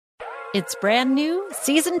It's brand new,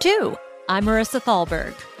 Season 2. I'm Marissa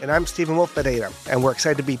Thalberg. And I'm Stephen Wolf Bedeta, and we're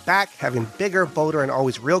excited to be back having bigger, bolder, and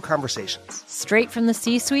always real conversations. Straight from the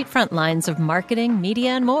C-suite front lines of marketing, media,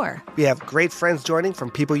 and more. We have great friends joining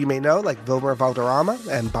from people you may know, like Wilmer Valderrama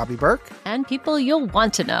and Bobby Burke. And people you'll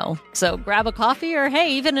want to know. So grab a coffee or,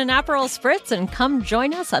 hey, even an Aperol Spritz and come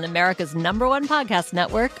join us on America's #1 podcast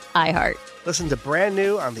network, iHeart. Listen to Brand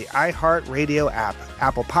New on the iHeart Radio app,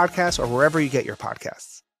 Apple Podcasts, or wherever you get your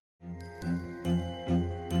podcasts.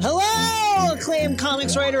 Hello, acclaimed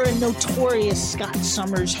comics writer and notorious Scott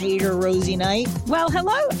Summers hater, Rosie Knight. Well,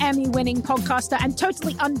 hello, Emmy-winning podcaster and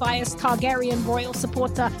totally unbiased Targaryen royal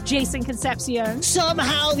supporter, Jason Concepcion.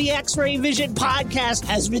 Somehow the X-Ray Vision podcast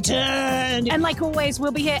has returned. And like always,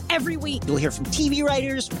 we'll be here every week. You'll hear from TV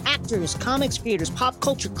writers, actors, comics creators, pop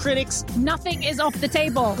culture critics. Nothing is off the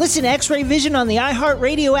table. Listen to X-Ray Vision on the iHeart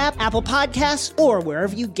Radio app, Apple Podcasts, or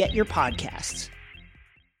wherever you get your podcasts.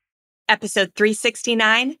 Episode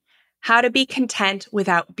 369, How to Be Content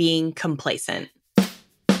Without Being Complacent.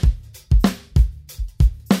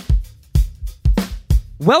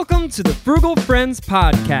 Welcome to the Frugal Friends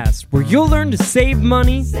Podcast, where you'll learn to save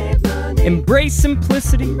money, embrace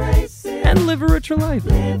simplicity, and live a richer life.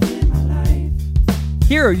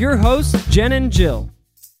 Here are your hosts, Jen and Jill.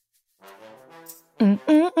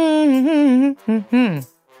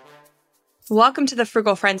 Welcome to the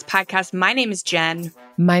Frugal Friends Podcast. My name is Jen.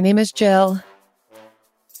 My name is Jill.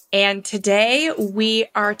 And today we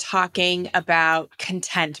are talking about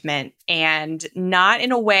contentment, and not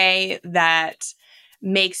in a way that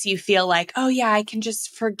makes you feel like, oh yeah, I can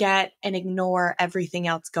just forget and ignore everything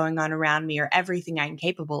else going on around me or everything I'm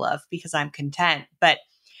capable of because I'm content, but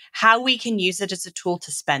how we can use it as a tool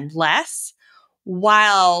to spend less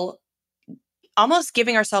while almost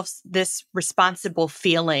giving ourselves this responsible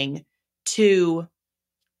feeling to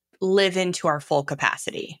live into our full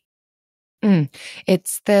capacity.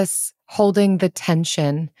 It's this holding the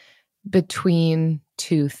tension between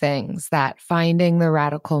two things, that finding the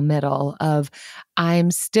radical middle of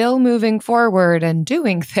I'm still moving forward and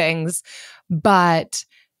doing things, but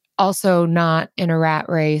also not in a rat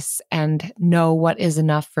race and know what is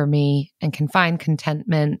enough for me and can find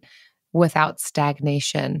contentment without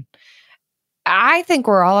stagnation. I think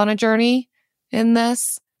we're all on a journey in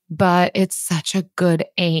this, but it's such a good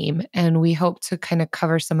aim. And we hope to kind of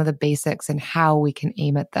cover some of the basics and how we can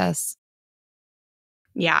aim at this.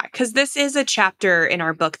 Yeah, because this is a chapter in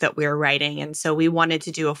our book that we're writing. And so we wanted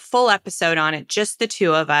to do a full episode on it, just the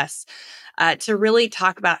two of us, to really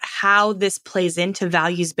talk about how this plays into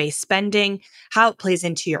values-based spending, how it plays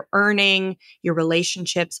into your earning, your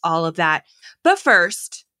relationships, all of that. But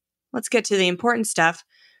first, let's get to the important stuff.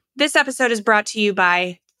 This episode is brought to you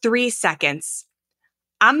by 3 Seconds.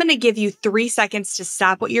 I'm going to give you 3 seconds to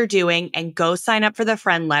stop what you're doing and go sign up for the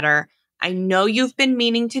friend letter. I know you've been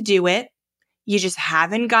meaning to do it. You just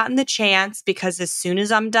haven't gotten the chance because as soon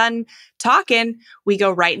as I'm done talking, we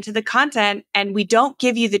go right into the content and we don't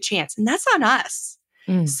give you the chance. And that's on us.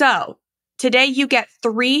 So today you get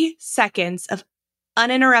 3 seconds of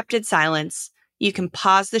uninterrupted silence. You can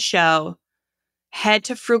pause the show, head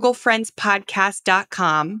to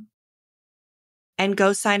frugalfriendspodcast.com and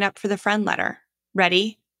go sign up for the friend letter.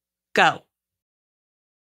 Ready? Go.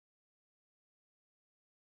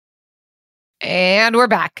 And we're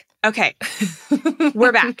back. Okay.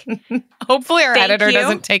 We're back. Hopefully our Thank editor you.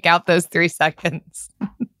 doesn't take out those 3 seconds.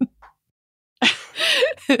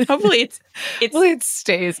 Hopefully it's Hopefully it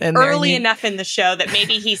stays in early there. enough in the show that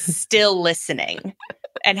maybe he's still listening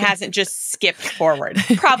and hasn't just skipped forward.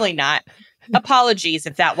 Probably not. Apologies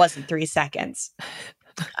if that wasn't 3 seconds.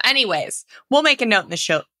 Anyways, we'll make a note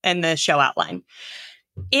in the show outline.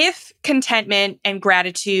 If contentment and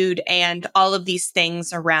gratitude and all of these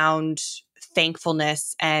things around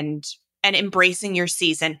thankfulness and embracing your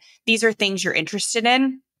season, these are things you're interested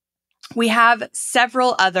in, we have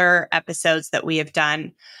several other episodes that we have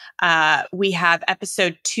done. We have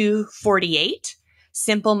episode 248,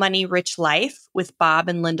 Simple Money, Rich Life with Bob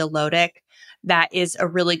and Linda Lodick. That is a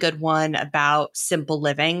really good one about simple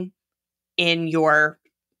living in your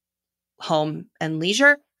home and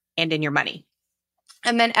leisure and in your money.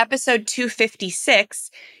 And then episode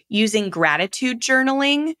 256, using gratitude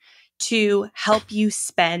journaling to help you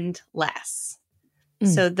spend less.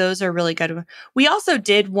 So those are really good. We also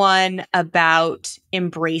did one about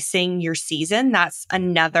embracing your season. That's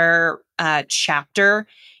another chapter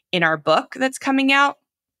in our book that's coming out.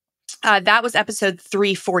 That was episode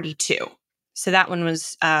 342. So that one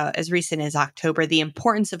was as recent as October, the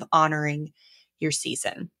importance of honoring your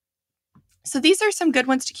season. So these are some good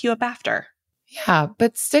ones to queue up after. Yeah,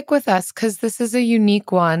 but stick with us because this is a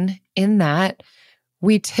unique one in that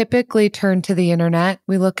we typically turn to the internet.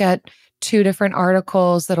 We look at 2 different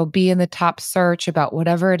articles that'll be in the top search about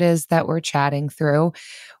whatever it is that we're chatting through.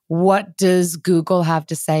 What does Google have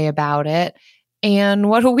to say about it? And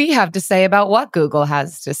what do we have to say about what Google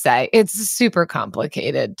has to say? It's a super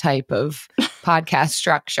complicated type of podcast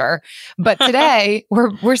structure. But today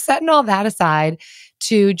we're setting all that aside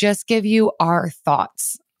to just give you our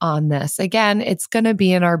thoughts on this. Again, it's going to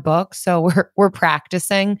be in our book, so we're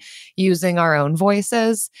practicing using our own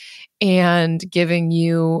voices and giving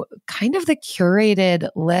you kind of the curated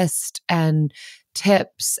list and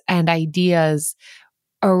tips and ideas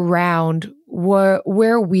around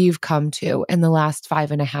where we've come to in the last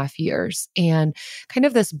 5.5 years and kind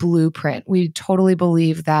of this blueprint. We totally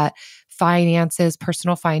believe that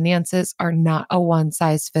personal finances are not a one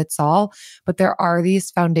size fits all, but there are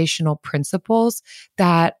these foundational principles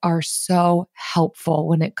that are so helpful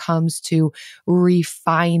when it comes to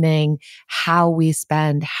refining how we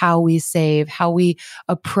spend, how we save, how we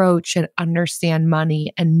approach and understand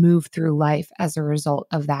money and move through life as a result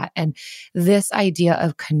of that. And this idea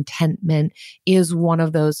of contentment is one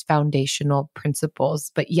of those foundational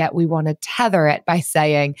principles, but yet we want to tether it by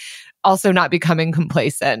saying, also not becoming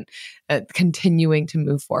complacent, continuing to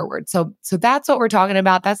move forward. So that's what we're talking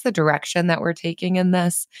about. That's the direction that we're taking in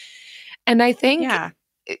this. And I think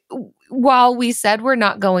while we said we're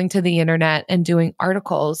not going to the internet and doing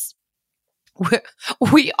articles,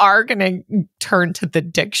 we are going to turn to the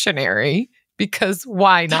dictionary, because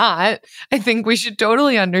why not? I think we should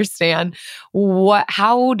totally understand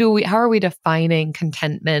how are we defining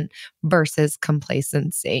contentment versus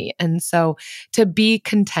complacency. And so to be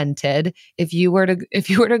contented, if you were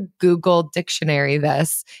to Google dictionary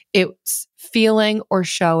this, it's feeling or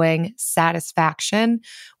showing satisfaction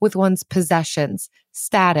with one's possessions,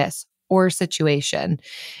 status, or situation.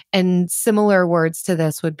 And similar words to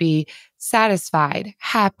this would be satisfied,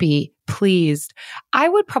 happy, pleased. I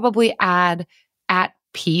would probably add at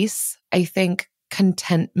peace. I think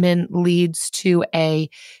contentment leads to a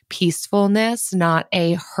peacefulness, not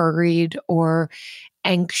a hurried or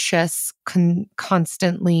anxious,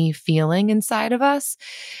 constantly feeling inside of us,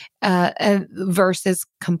 versus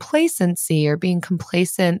complacency, or being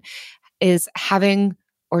complacent is having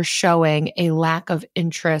or showing a lack of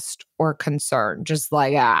interest or concern. Just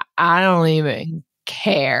like, I don't even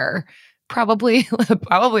care. Probably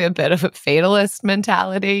a bit of a fatalist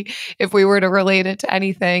mentality if we were to relate it to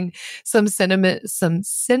anything. Some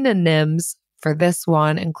synonyms for this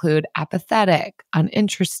one include apathetic,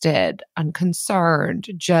 uninterested,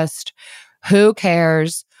 unconcerned, just who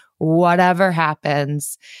cares, whatever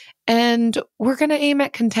happens. And we're going to aim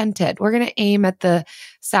at contented. We're going to aim at the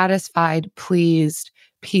satisfied, pleased,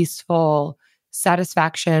 peaceful,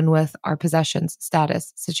 satisfaction with our possessions,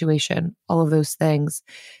 status, situation, all of those things.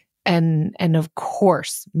 And of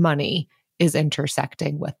course, money is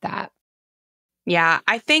intersecting with that. Yeah,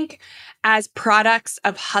 I think as products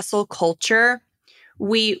of hustle culture,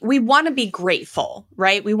 we want to be grateful,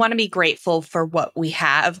 right? We want to be grateful for what we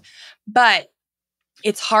have, but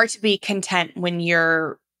it's hard to be content when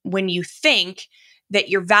you think that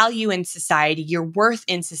your value in society, your worth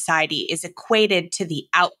in society is equated to the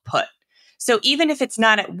output. So even if it's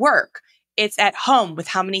not at work, it's at home with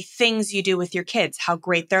how many things you do with your kids, how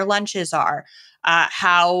great their lunches are,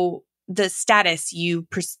 how the status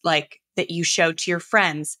that you show to your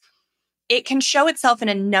friends. It can show itself in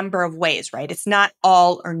a number of ways, right? It's not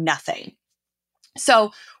all or nothing.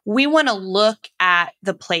 So we want to look at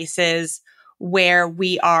the places where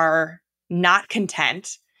we are not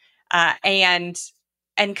content, and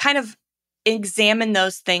kind of examine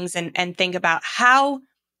those things and think about, how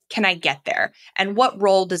can I get there? And what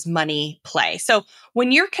role does money play? So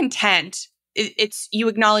when you're content, you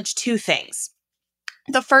acknowledge 2 things.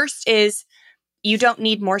 The first is you don't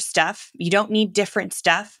need more stuff. You don't need different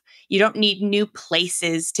stuff. You don't need new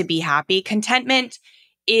places to be happy. Contentment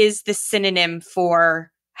is the synonym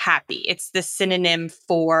for happy. It's the synonym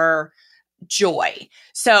for joy.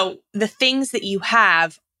 So the things that you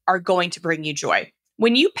have are going to bring you joy.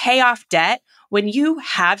 When you pay off debt, when you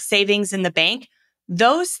have savings in the bank,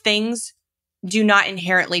 those things do not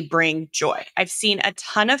inherently bring joy. I've seen a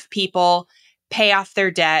ton of people pay off their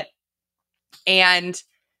debt, and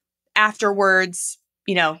afterwards,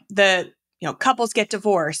 couples get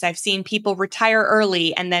divorced. I've seen people retire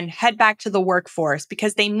early and then head back to the workforce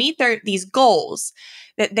because they meet these goals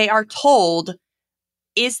that they are told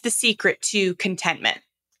is the secret to contentment.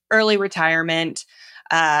 Early retirement,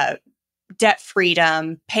 debt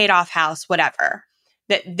freedom, paid off house, whatever.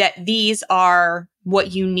 That these are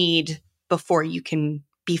what you need before you can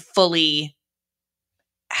be fully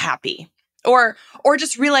happy. or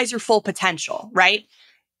just realize your full potential, right?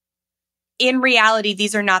 In reality,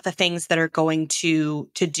 these are not the things that are going to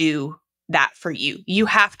do that for you. You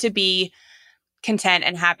have to be content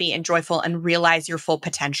and happy and joyful and realize your full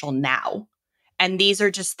potential now. And these are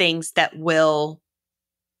just things that will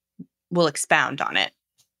expound on it.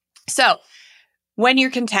 So when you're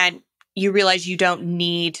content, you realize you don't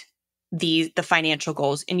need the financial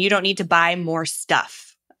goals, and you don't need to buy more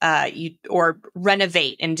stuff, or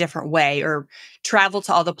renovate in a different way, or travel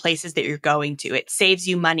to all the places that you're going to. It saves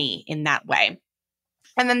you money in that way.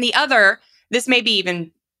 And then the other, this may be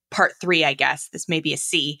even part 3, I guess. This may be a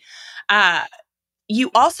C.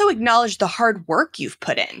 You also acknowledge the hard work you've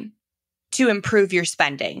put in to improve your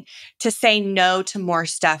spending, to say no to more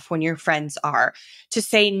stuff when your friends are, to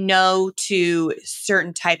say no to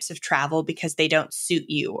certain types of travel because they don't suit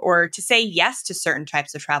you, or to say yes to certain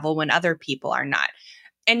types of travel when other people are not.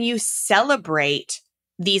 And you celebrate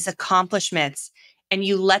these accomplishments and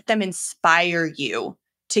you let them inspire you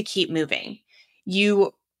to keep moving.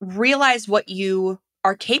 You realize what you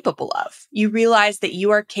are capable of. You realize that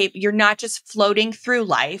you're not just floating through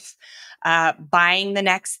life, buying the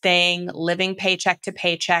next thing, living paycheck to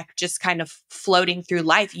paycheck, just kind of floating through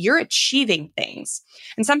life. You're achieving things.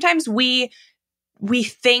 And sometimes we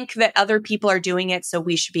think that other people are doing it, so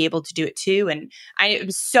we should be able to do it too. And I am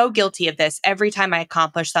so guilty of this. Every time I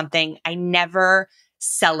accomplish something, I never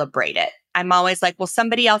celebrate it. I'm always like, well,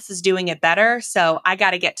 somebody else is doing it better, so I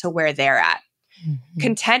got to get to where they're at. Mm-hmm.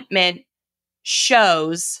 Contentment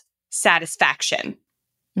shows satisfaction.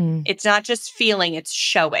 It's not just feeling, it's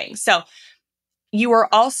showing. So you are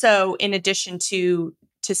also, in addition to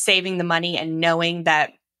saving the money and knowing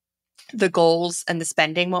that the goals and the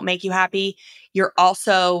spending won't make you happy, you're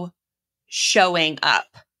also showing up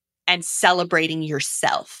and celebrating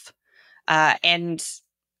yourself, and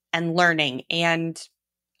learning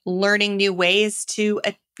new ways to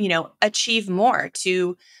achieve more,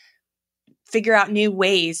 to figure out new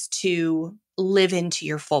ways to live into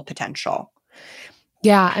your full potential.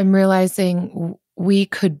 Yeah, I'm realizing we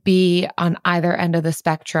could be on either end of the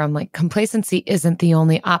spectrum. Like, complacency isn't the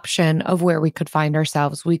only option of where we could find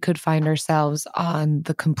ourselves. We could find ourselves on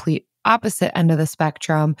the complete opposite end of the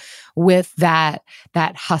spectrum with that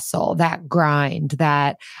hustle, that grind,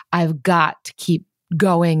 that I've got to keep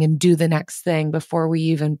going and do the next thing before we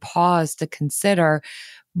even pause to consider,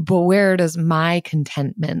 but where does my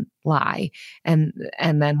contentment lie? And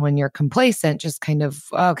then when you're complacent, just kind of,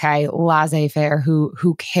 okay, laissez-faire,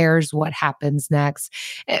 who cares what happens next?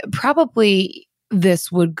 Probably this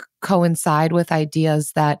would coincide with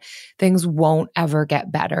ideas that things won't ever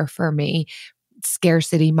get better for me,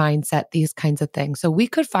 scarcity mindset, these kinds of things. So we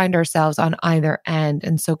could find ourselves on either end.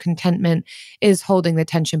 And so contentment is holding the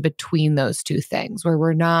tension between those two things, where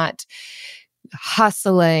we're not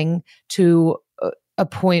hustling to a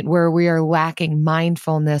point where we are lacking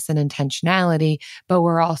mindfulness and intentionality, but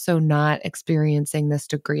we're also not experiencing this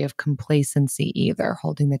degree of complacency either,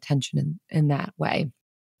 holding the tension in that way.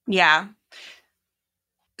 Yeah.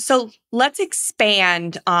 So let's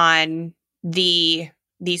expand on these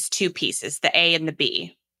two pieces, the A and the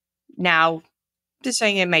B. Now, just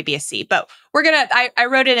saying it might be a C, but I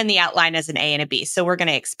wrote it in the outline as an A and a B, so we're going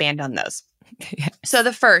to expand on those. Yeah. So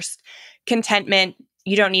the first, contentment,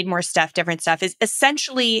 you don't need more stuff, different stuff, is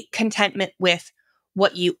essentially contentment with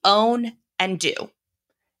what you own and do.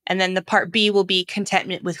 And then the part B will be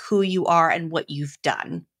contentment with who you are and what you've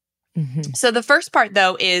done. Mm-hmm. So the first part,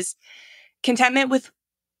 though, is contentment with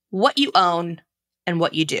what you own and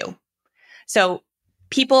what you do. So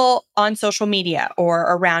people on social media or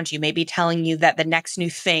around you may be telling you that the next new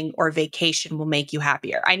thing or vacation will make you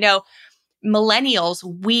happier. I know millennials,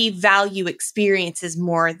 we value experiences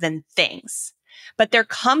more than things. But there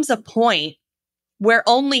comes a point where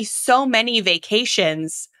only so many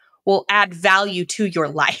vacations will add value to your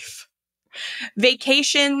life.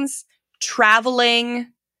 Vacations,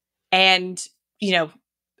 traveling, and,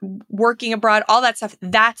 working abroad, all that stuff,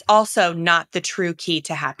 that's also not the true key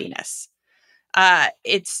to happiness.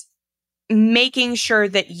 It's making sure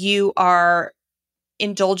that you are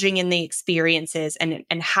indulging in the experiences and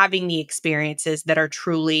having the experiences that are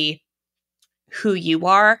truly who you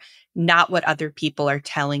are, not what other people are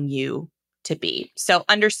telling you to be. So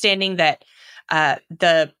understanding that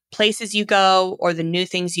the places you go or the new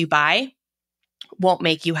things you buy won't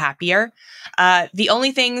make you happier. The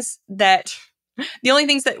only things that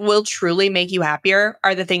will truly make you happier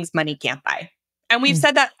are the things money can't buy. And we've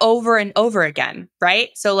said that over and over again, right?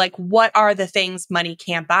 So like, what are the things money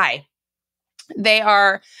can't buy? They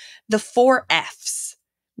are the 4 Fs,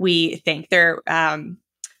 we think. They're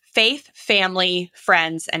faith, family,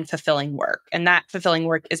 friends, and fulfilling work. And that fulfilling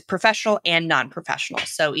work is professional and non-professional.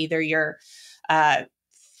 So either your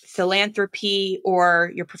philanthropy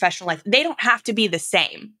or your professional life, they don't have to be the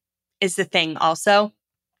same, is the thing also.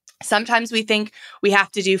 Sometimes we think we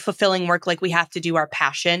have to do fulfilling work like we have to do our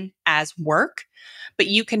passion as work, but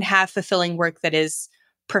you can have fulfilling work that is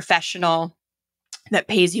professional, that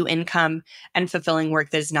pays you income, and fulfilling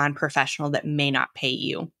work that is non-professional that may not pay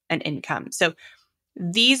you an income. So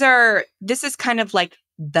this is kind of like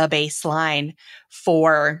the baseline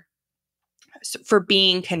for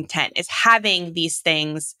being content, is having these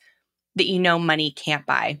things that you know money can't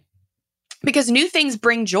buy. Because new things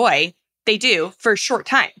bring joy. They do for a short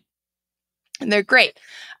time. And they're great.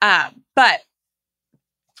 But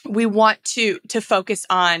we want to focus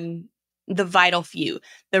on the vital few,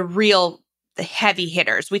 the heavy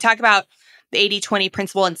hitters. We talk about the 80-20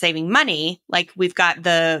 principle in saving money, like we've got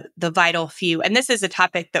the vital few. And this is a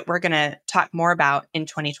topic that we're going to talk more about in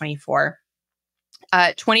 2024.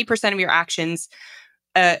 20% of your actions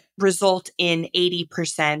result in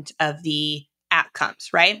 80% of the outcomes,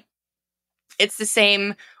 right? It's the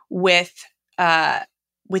same with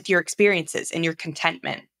your experiences and your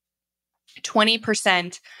contentment.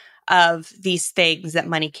 20% of these things that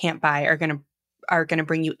money can't buy are going to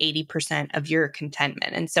bring you 80% of your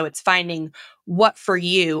contentment. And so it's finding what for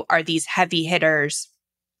you are these heavy hitters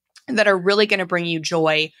that are really going to bring you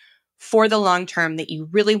joy for the long term, that you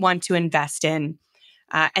really want to invest in.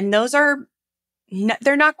 And those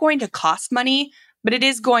they're not going to cost money, but it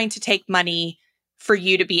is going to take money for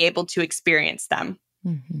you to be able to experience them.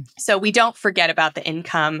 Mm-hmm. So we don't forget about the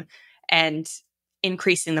income and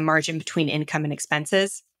increasing the margin between income and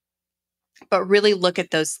expenses, but really look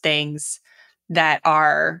at those things that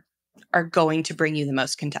are going to bring you the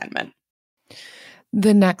most contentment.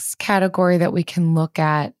 The next category that we can look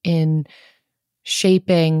at in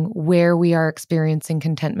shaping where we are experiencing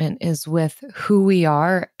contentment is with who we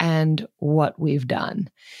are and what we've done.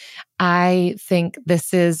 I think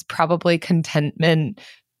this is probably contentment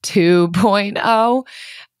 2.0.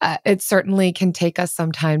 It certainly can take us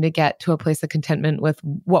some time to get to a place of contentment with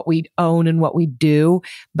what we own and what we do.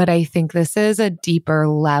 But I think this is a deeper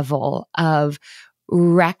level of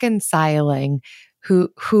reconciling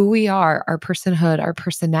who we are, our personhood, our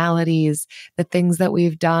personalities, the things that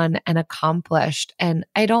we've done and accomplished. And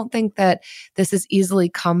I don't think that this is easily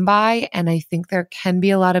come by. And I think there can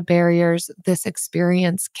be a lot of barriers. This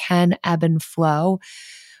experience can ebb and flow.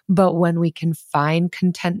 But when we can find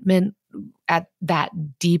contentment at that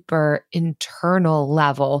deeper internal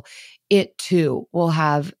level, it too will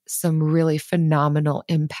have some really phenomenal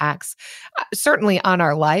impacts, certainly on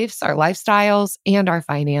our lives, our lifestyles, and our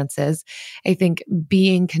finances. I think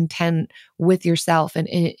being content with yourself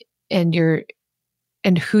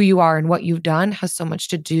and who you are and what you've done has so much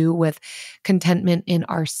to do with contentment in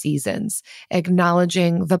our seasons,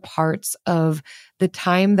 acknowledging the parts of the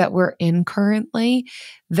time that we're in currently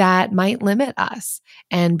that might limit us,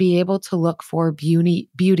 and be able to look for beauty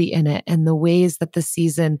in it and the ways that the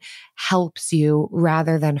season helps you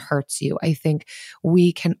rather than hurts you. I think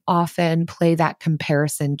we can often play that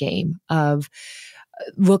comparison game of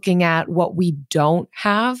looking at what we don't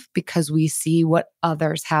have because we see what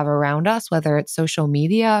others have around us, whether it's social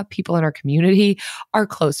media, people in our community, our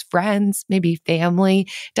close friends, maybe family,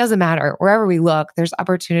 doesn't matter. Wherever we look, there's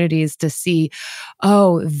opportunities to see,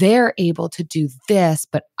 oh, they're able to do this,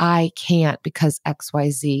 but I can't because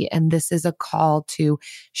XYZ. And this is a call to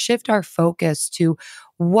shift our focus to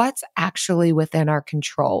what's actually within our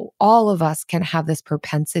control. All of us can have this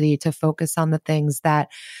propensity to focus on the things that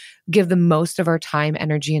give the most of our time,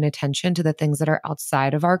 energy, and attention to the things that are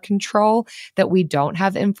outside of our control that we don't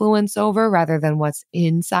have influence over, rather than what's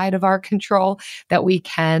inside of our control that we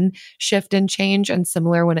can shift and change. And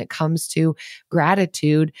similar when it comes to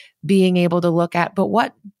gratitude, being able to look at, but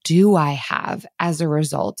what do I have as a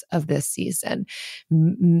result of this season?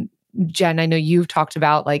 Jen, I know you've talked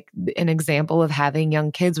about like an example of having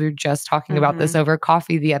young kids. We were just talking about this over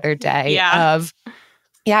coffee the other day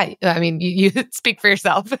Yeah, I mean, you speak for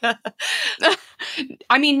yourself.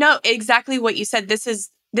 I mean, no, exactly what you said. This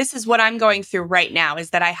is what I'm going through right now,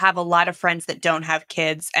 is that I have a lot of friends that don't have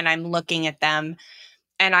kids, and I'm looking at them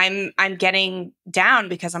and I'm getting down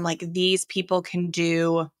because I'm like, these people can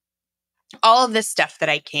do all of this stuff that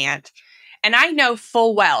I can't. And I know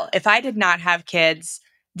full well, if I did not have kids,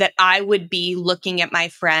 that I would be looking at my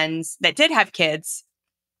friends that did have kids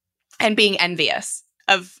and being envious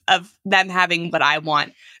of them having what I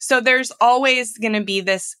want. So there's always going to be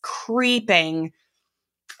this creeping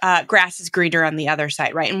grass is greener on the other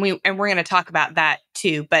side, right? And we're going to talk about that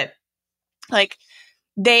too. But like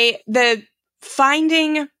the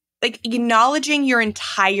finding like acknowledging your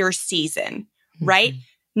entire season, right?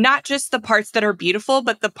 Not just the parts that are beautiful,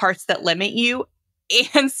 but the parts that limit you,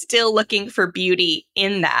 and still looking for beauty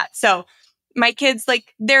in that. So my kids,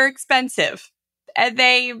 like, they're expensive and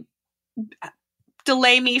they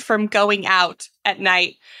delay me from going out at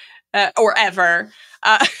night or ever.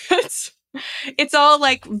 It's all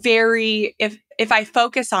like very, if I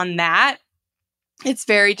focus on that, it's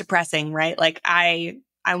very depressing, right? Like I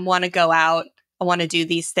want to go out. I want to do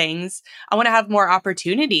these things. I want to have more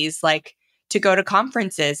opportunities, like to go to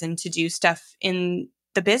conferences and to do stuff in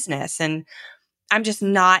the business. And I'm just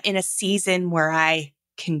not in a season where I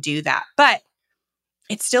can do that. But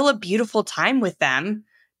it's still a beautiful time with them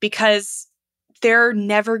because they're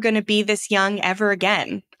never going to be this young ever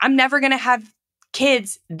again. I'm never going to have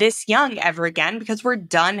kids this young ever again because we're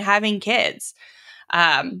done having kids.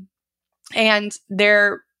 And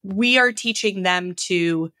we are teaching them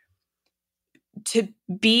to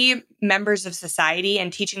be members of society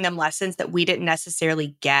and teaching them lessons that we didn't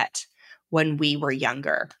necessarily get when we were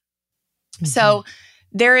younger. Mm-hmm. So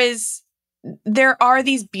there are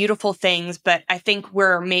these beautiful things, but I think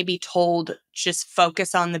we're maybe told just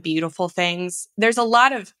focus on the beautiful things. There's a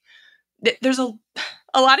lot of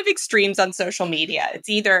extremes on social media. It's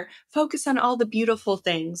either focus on all the beautiful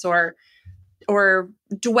things or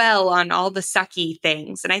dwell on all the sucky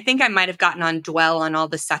things. And I think I might have gotten on dwell on all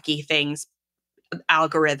the sucky things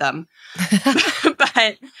algorithm.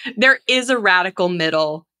 But there is a radical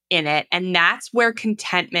middle in it. And that's where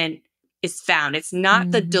contentment is found. It's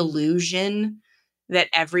not the delusion that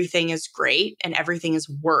everything is great and everything is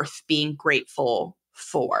worth being grateful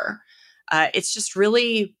for. It's just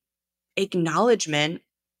really acknowledgement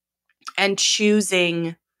and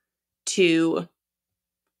choosing to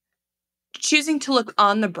look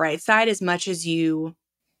on the bright side as much as you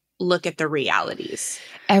look at the realities.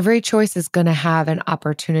 Every choice is going to have an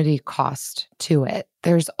opportunity cost to it.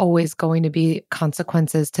 There's always going to be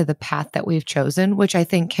consequences to the path that we've chosen, which I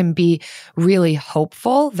think can be really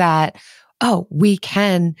hopeful that, we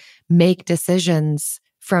can make decisions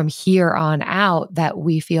from here on out that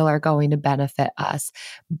we feel are going to benefit us,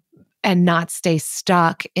 and not stay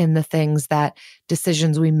stuck in the things that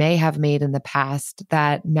decisions we may have made in the past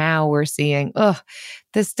that now we're seeing,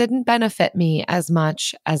 this didn't benefit me as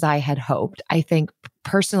much as I had hoped. I think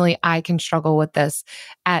personally, I can struggle with this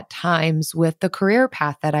at times with the career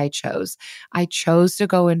path that I chose. I chose to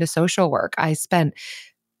go into social work. I spent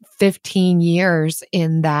 15 years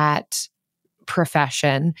in that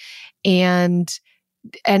profession and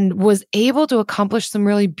was able to accomplish some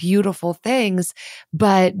really beautiful things,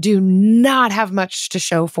 but do not have much to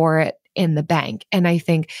show for it in the bank. And I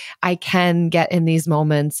think I can get in these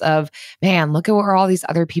moments of, man, look at where all these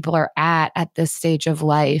other people are at this stage of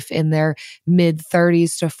life in their mid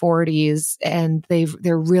 30s to 40s. And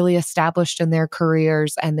they're really established in their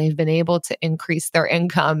careers and they've been able to increase their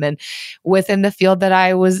income. And within the field that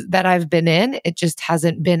I've been in, it just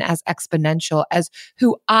hasn't been as exponential as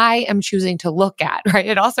who I am choosing to look at, right?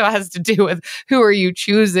 It also has to do with who are you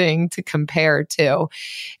choosing to compare to.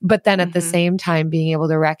 But then at the same time, being able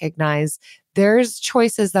to recognize there's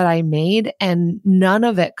choices that I made and none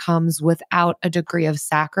of it comes without a degree of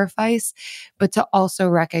sacrifice, but to also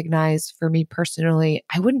recognize for me personally,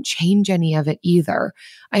 I wouldn't change any of it either.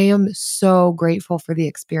 I am so grateful for the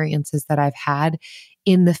experiences that I've had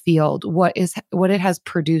in the field, what it has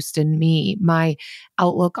produced in me, my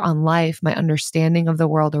outlook on life, my understanding of the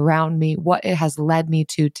world around me, what it has led me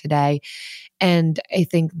to today. And I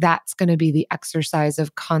think that's going to be the exercise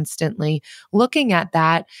of constantly looking at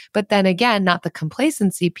that. But then again, not the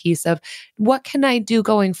complacency piece of what can I do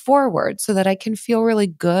going forward so that I can feel really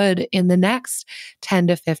good in the next 10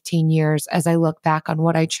 to 15 years as I look back on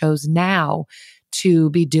what I chose now to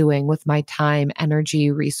be doing with my time,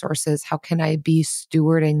 energy, resources. How can I be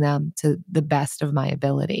stewarding them to the best of my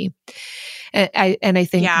ability? And I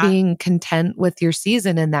think being content with your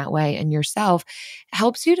season in that way and yourself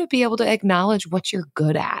helps you to be able to acknowledge what you're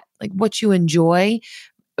good at, like what you enjoy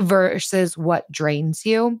versus what drains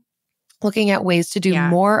you. Looking at ways to do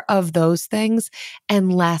more of those things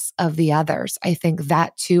and less of the others. I think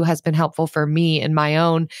that too has been helpful for me in my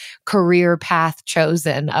own career path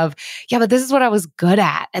chosen of, but this is what I was good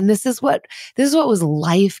at. And this is what was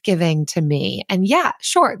life-giving to me. And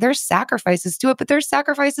sure, there's sacrifices to it, but there's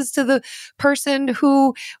sacrifices to the person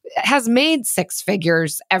who has made 6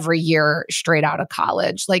 figures every year straight out of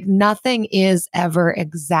college. Like nothing is ever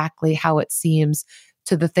exactly how it seems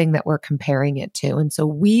to the thing that we're comparing it to. And so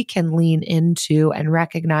we can lean into and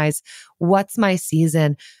recognize, what's my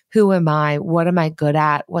season? Who am I? What am I good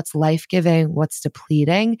at? What's life-giving? What's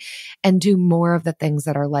depleting? And do more of the things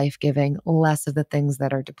that are life-giving, less of the things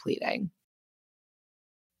that are depleting.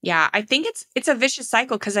 Yeah, I think it's a vicious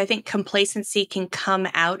cycle, because I think complacency can come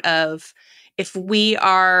out of, if we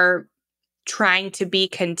are trying to be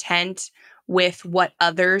content with what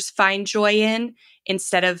others find joy in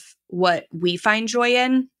instead of what we find joy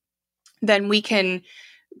in, then we can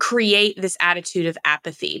create this attitude of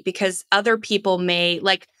apathy, because other people may,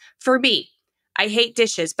 like for me, I hate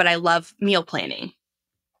dishes, but I love meal planning.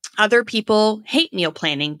 Other people hate meal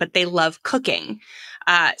planning, but they love cooking.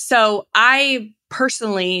 So I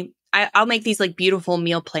personally, I'll make these like beautiful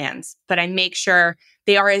meal plans, but I make sure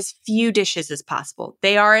they are as few dishes as possible.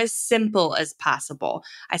 They are as simple as possible.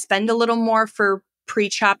 I spend a little more for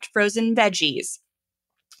pre-chopped frozen veggies,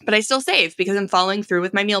 but I still save because I'm following through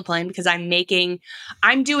with my meal plan, because I'm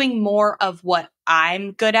doing more of what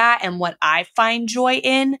I'm good at and what I find joy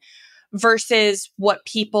in, versus what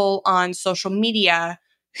people on social media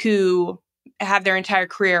who have their entire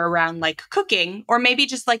career around like cooking, or maybe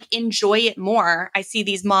just like enjoy it more. I see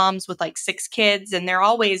these moms with like 6 kids and they're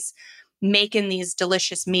always making these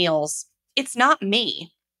delicious meals. It's not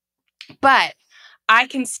me, but I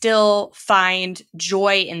can still find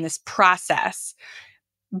joy in this process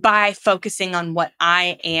by focusing on what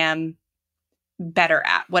I am better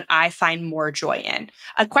at, what I find more joy in.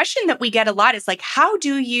 A question that we get a lot is like, how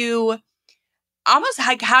do you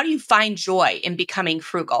find joy in becoming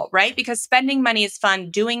frugal, right? Because spending money is fun,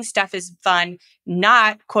 doing stuff is fun,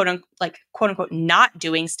 not quote unquote, not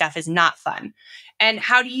doing stuff is not fun. And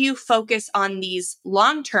how do you focus on these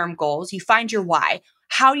long-term goals? You find your why.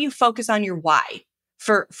 How do you focus on your why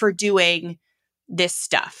for doing this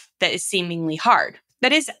stuff that is seemingly hard?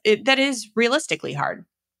 That is realistically hard.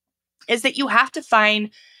 Is that you have to find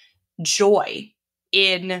joy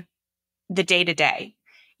in the day-to-day.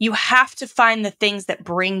 You have to find the things that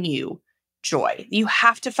bring you joy. You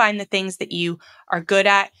have to find the things that you are good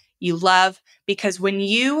at, you love, because when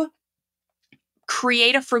you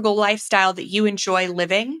create a frugal lifestyle that you enjoy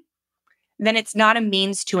living, then it's not a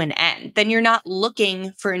means to an end. Then you're not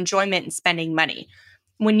looking for enjoyment and spending money.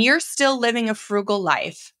 When you're still living a frugal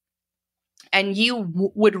life and you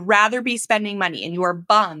would rather be spending money, and you are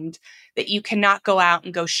bummed that you cannot go out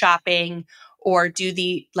and go shopping or do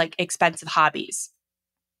the like expensive hobbies,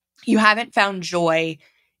 you haven't found joy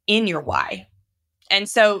in your why. And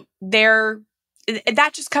so that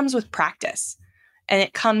just comes with practice. And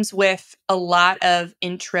it comes with a lot of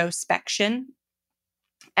introspection.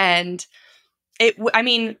 And it will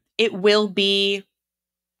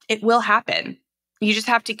happen. You just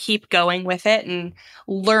have to keep going with it and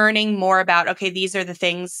learning more about, okay, these are the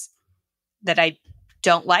things that I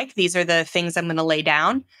don't like. These are the things I'm going to lay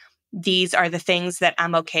down. These are the things that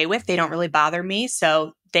I'm okay with. They don't really bother me,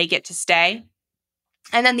 so they get to stay.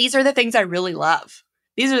 And then these are the things I really love.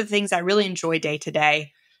 These are the things I really enjoy day to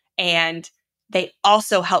day. And they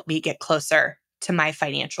also help me get closer to my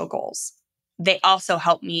financial goals. They also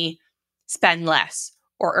help me spend less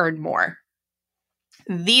or earn more.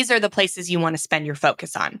 These are the places you want to spend your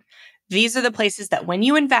focus on. These are the places that when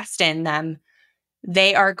you invest in them,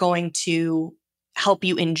 they are going to help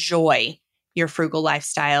you enjoy your frugal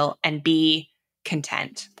lifestyle and be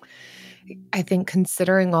content. I think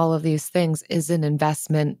considering all of these things is an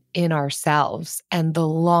investment in ourselves and the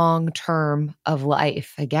long term of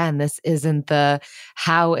life. Again, this isn't the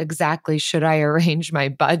how exactly should I arrange my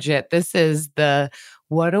budget. This is the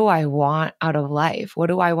what do I want out of life? What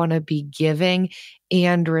do I want to be giving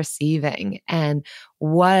and receiving? And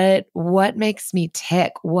what makes me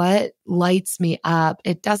tick? What lights me up?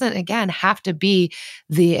 It doesn't, again, have to be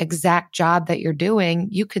the exact job that you're doing.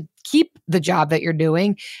 You could keep the job that you're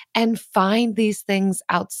doing and find these things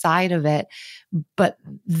outside of it. But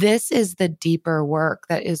this is the deeper work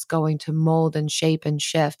that is going to mold and shape and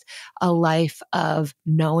shift a life of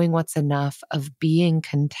knowing what's enough, of being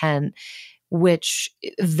content, which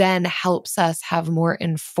then helps us have more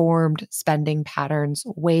informed spending patterns,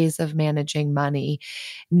 ways of managing money,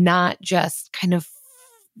 not just kind of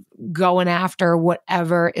going after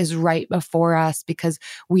whatever is right before us because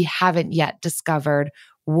we haven't yet discovered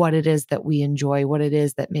what it is that we enjoy, what it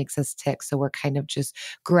is that makes us tick. So we're kind of just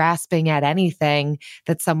grasping at anything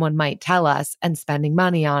that someone might tell us and spending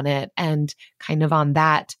money on it, and kind of on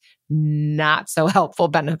that not so helpful,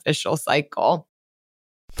 beneficial cycle.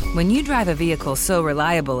 When you drive a vehicle so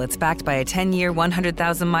reliable it's backed by a 10-year,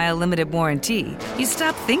 100,000-mile limited warranty, you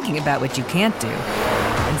stop thinking about what you can't do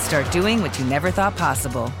and start doing what you never thought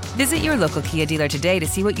possible. Visit your local Kia dealer today to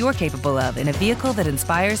see what you're capable of in a vehicle that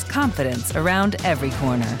inspires confidence around every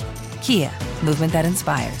corner. Kia, movement that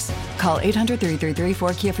inspires. Call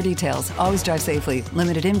 800-333-4KIA for details. Always drive safely.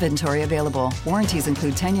 Limited inventory available. Warranties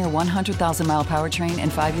include 10-year 100,000-mile powertrain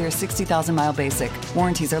and 5-year 60,000-mile basic.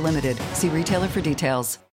 Warranties are limited. See retailer for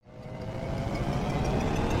details.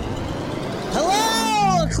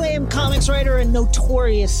 Hello, acclaimed comics writer and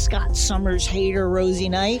notorious Scott Summers hater, Rosie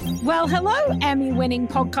Knight. Well, hello, Emmy-winning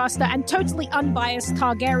podcaster and totally unbiased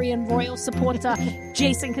Targaryen royal supporter,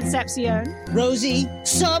 Jason Concepcion. Rosie,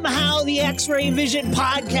 somehow the X-Ray Vision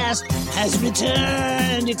podcast has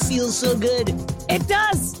returned. It feels so good. It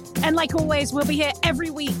does. And like always, we'll be here every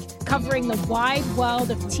week covering the wide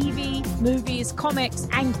world of TV, movies, comics,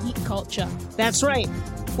 and geek culture. That's right.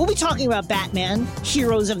 We'll be talking about Batman,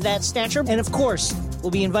 heroes of that stature, and of course,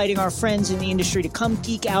 we'll be inviting our friends in the industry to come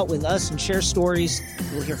geek out with us and share stories.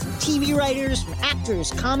 We'll hear from TV writers, from actors,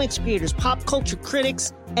 comics creators, pop culture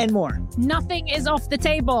critics, and more. Nothing is off the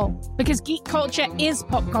table because geek culture is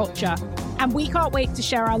pop culture, and we can't wait to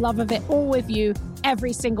share our love of it all with you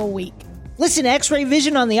every single week. Listen to X-Ray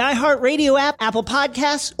Vision on the iHeartRadio app, Apple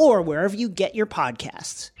Podcasts, or wherever you get your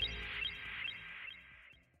podcasts.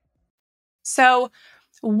 So,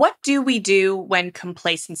 what do we do when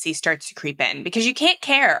complacency starts to creep in? Because you can't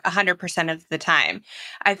care 100% of the time.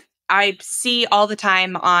 I see all the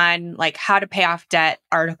time on like how to pay off debt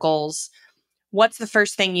articles. What's the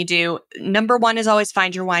first thing you do? Number 1 is always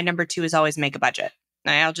find your why. Number 2 is always make a budget.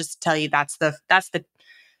 And I'll just tell you that's the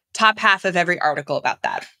top half of every article about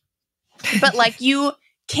that. But like you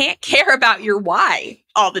can't care about your why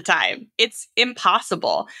all the time. It's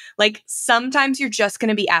impossible. Like sometimes you're just going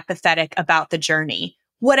to be apathetic about the journey.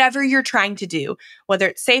 Whatever you're trying to do, whether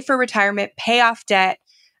it's save for retirement, pay off debt,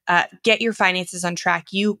 get your finances on track,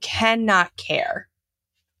 you cannot care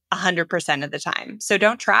 100% of the time. So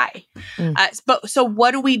don't try. So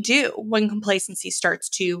what do we do when complacency starts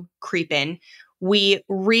to creep in? We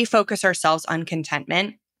refocus ourselves on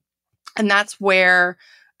contentment. And that's where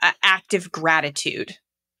active gratitude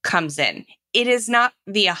comes in. It is not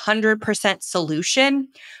the 100% solution,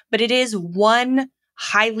 but it is one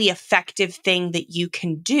highly effective thing that you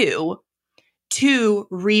can do to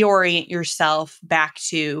reorient yourself back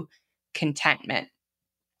to contentment.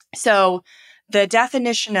 So the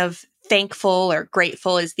definition of thankful or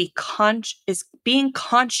grateful is being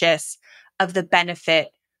conscious of the benefit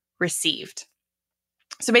received.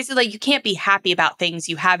 So basically, you can't be happy about things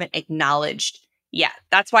you haven't acknowledged yet.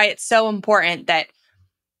 That's why it's so important that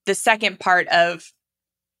the second part of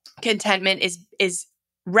contentment is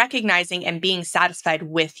recognizing and being satisfied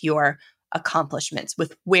with your accomplishments,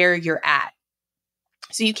 with where you're at.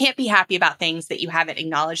 So you can't be happy about things that you haven't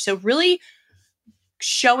acknowledged. So really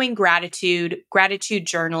showing gratitude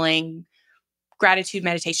journaling, gratitude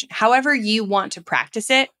meditation, however you want to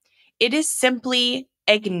practice it, it is simply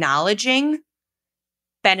acknowledging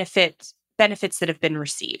benefits that have been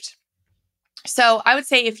received. So I would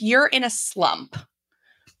say if you're in a slump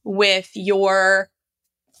with your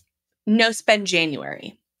no spend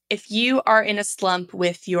January, if you are in a slump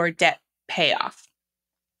with your debt payoff,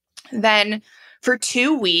 then for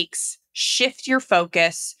 2 weeks, shift your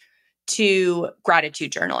focus to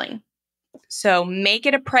gratitude journaling. So make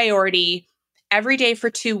it a priority every day for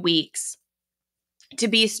 2 weeks to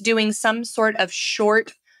be doing some sort of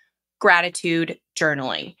short gratitude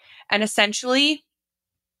journaling. And essentially,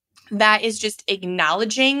 that is just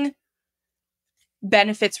acknowledging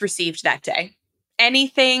benefits received that day.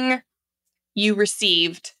 Anything you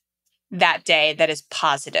received that day that is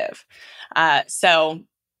positive. So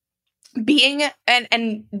being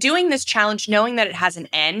and doing this challenge, knowing that it has an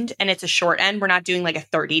end and it's a short end, we're not doing like a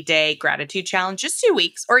 30-day gratitude challenge, just 2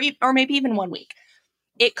 weeks or maybe even 1 week.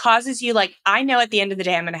 It causes you like, I know at the end of the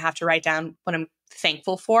day, I'm going to have to write down what I'm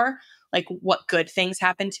thankful for, like what good things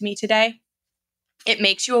happened to me today. It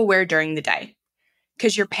makes you aware during the day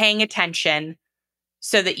because you're paying attention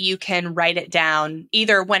so that you can write it down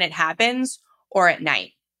either when it happens or at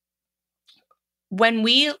night. When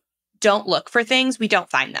we don't look for things, we don't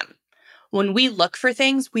find them. When we look for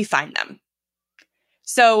things, we find them.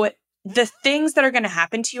 So the things that are going to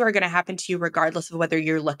happen to you are going to happen to you regardless of whether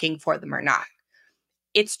you're looking for them or not.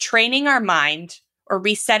 It's training our mind or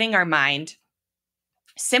resetting our mind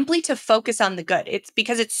simply to focus on the good. It's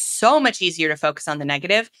because it's so much easier to focus on the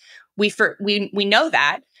negative. We know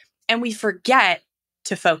that, and we forget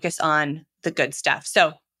to focus on the good stuff.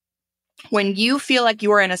 So when you feel like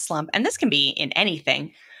you are in a slump, and this can be in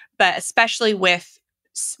anything, but especially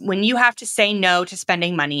when you have to say no to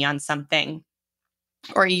spending money on something,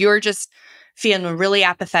 or you're just feeling really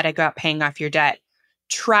apathetic about paying off your debt,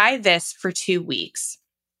 try this for 2 weeks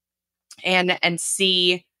and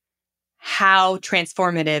see how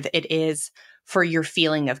transformative it is for your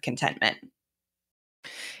feeling of contentment.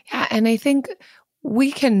 Yeah. And I think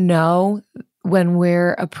we can know when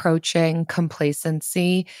we're approaching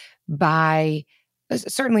complacency by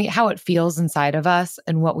certainly how it feels inside of us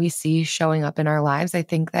and what we see showing up in our lives. I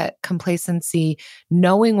think that complacency,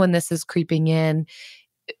 knowing when this is creeping in,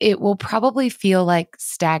 it will probably feel like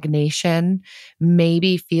stagnation,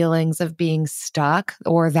 maybe feelings of being stuck,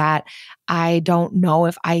 or that I don't know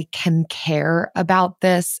if I can care about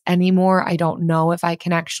this anymore. I don't know if I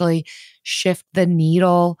can actually shift the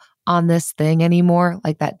needle on this thing anymore,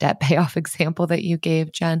 like that debt payoff example that you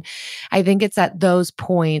gave, Jen. I think it's at those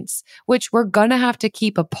points, which we're going to have to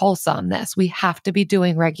keep a pulse on this. We have to be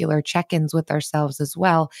doing regular check-ins with ourselves as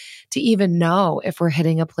well to even know if we're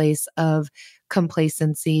hitting a place of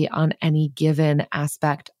complacency on any given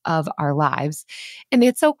aspect of our lives. And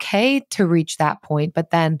it's okay to reach that point,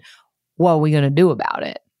 but then what are we going to do about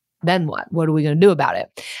it? Then what? What are we going to do about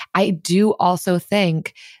it? I do also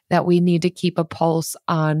think that we need to keep a pulse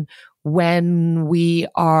on when we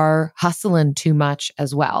are hustling too much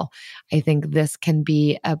as well. I think this can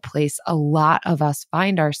be a place a lot of us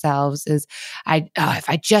find ourselves is, if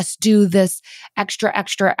I just do this extra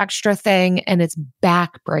thing, and it's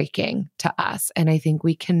backbreaking to us. And I think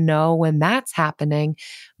we can know when that's happening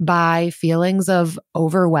by feelings of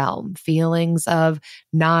overwhelm, feelings of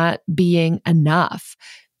not being enough,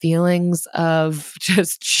 feelings of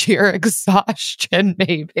just sheer exhaustion,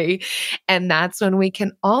 maybe. And that's when we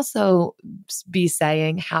can also be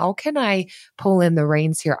saying, how can I pull in the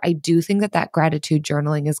reins here? I do think that gratitude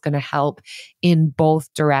journaling is going to help in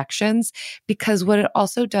both directions, because what it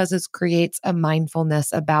also does is creates a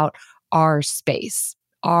mindfulness about our space,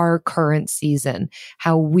 our current season,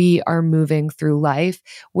 how we are moving through life,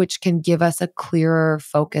 which can give us a clearer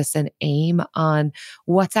focus and aim on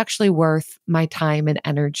what's actually worth my time and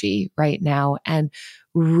energy right now, and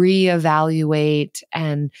reevaluate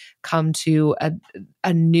and come to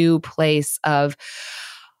a new place of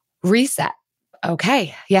reset.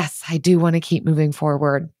 Okay, yes, I do want to keep moving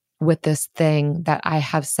forward with this thing that I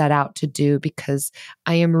have set out to do because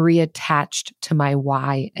I am reattached to my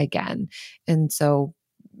why again. And so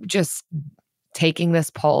just taking this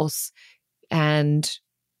pulse and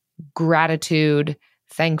gratitude,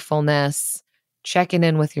 thankfulness, checking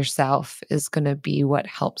in with yourself is going to be what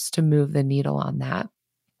helps to move the needle on that.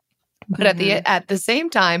 But at the same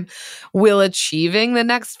time, will achieving the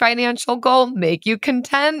next financial goal make you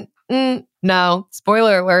content? No.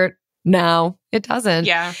 Spoiler alert. No, it doesn't.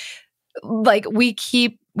 Yeah. Like we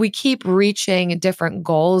keep reaching different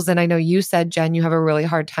goals. And I know you said, Jen, you have a really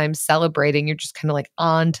hard time celebrating. You're just kind of like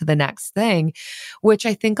on to the next thing, which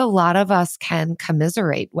I think a lot of us can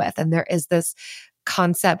commiserate with. And there is this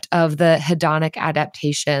concept of the hedonic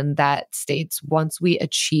adaptation that states once we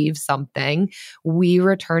achieve something, we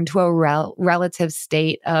return to a relative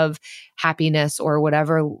state of happiness or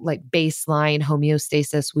whatever like baseline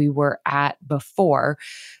homeostasis we were at before,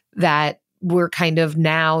 that we're kind of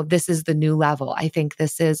now, this is the new level. I think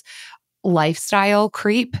this is lifestyle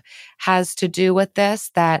creep has to do with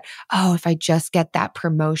this, that, if I just get that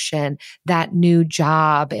promotion, that new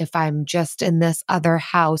job, if I'm just in this other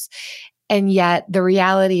house. And yet the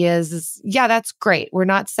reality is, yeah, that's great. We're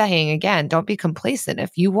not saying, again, don't be complacent.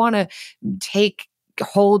 If you want to take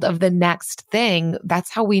hold of the next thing, that's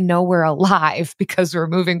how we know we're alive, because we're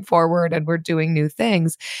moving forward and we're doing new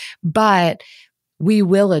things. But we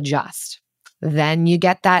will adjust. Then you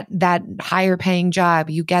get that higher paying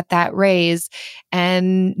job, you get that raise,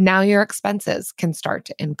 and now your expenses can start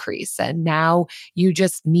to increase. And now you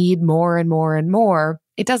just need more and more and more.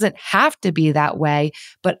 It doesn't have to be that way,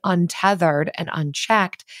 but untethered and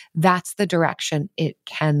unchecked, that's the direction it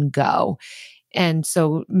can go. And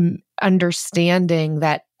so understanding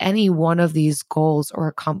that any one of these goals or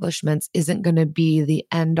accomplishments isn't going to be the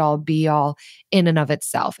end all be all in and of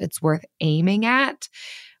itself. It's worth aiming at.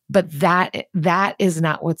 But that is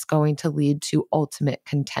not what's going to lead to ultimate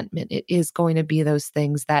contentment. It is going to be those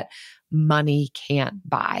things that money can't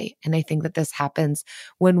buy. And I think that this happens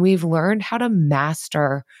when we've learned how to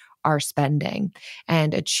master our spending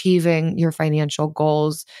and achieving your financial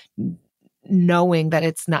goals, knowing that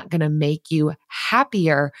it's not going to make you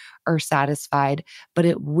happier or satisfied, but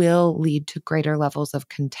it will lead to greater levels of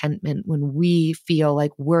contentment when we feel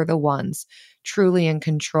like we're the ones truly in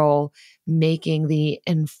control, making the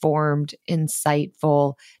informed,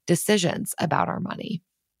 insightful decisions about our money.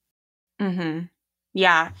 Mm-hmm.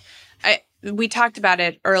 Yeah. We talked about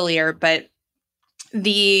it earlier, but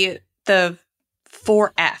the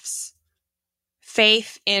 4 F's: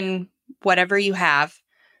 faith in whatever you have,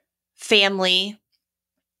 family,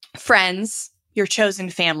 friends, your chosen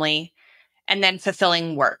family, and then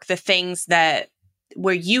fulfilling work, the things that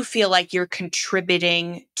where you feel like you're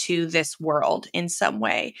contributing to this world in some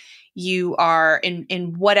way. You are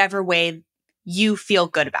in whatever way you feel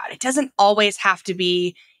good about it. It doesn't always have to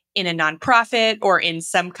be in a nonprofit or in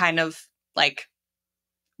some kind of like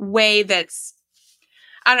way that's,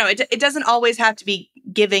 I don't know, it doesn't always have to be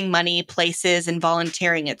giving money places and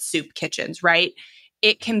volunteering at soup kitchens, right?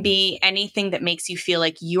 It can be anything that makes you feel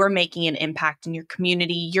like you're making an impact in your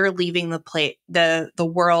community. You're leaving the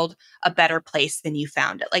world a better place than you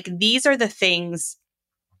found it. Like, these are the things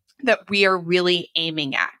that we are really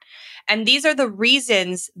aiming at. And these are the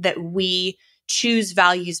reasons that we choose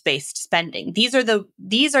values-based spending. These are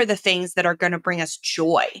the things that are going to bring us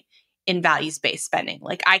joy in values-based spending.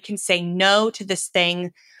 Like, I can say no to this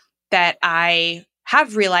thing that I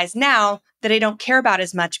have realized now that I don't care about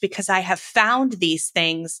as much because I have found these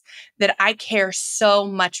things that I care so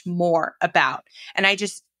much more about. And I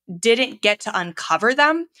just didn't get to uncover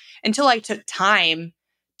them until I took time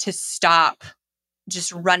to stop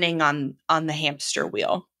just running on the hamster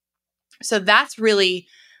wheel. So that's really,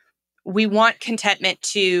 we want contentment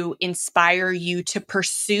to inspire you to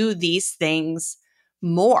pursue these things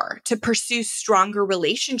more, to pursue stronger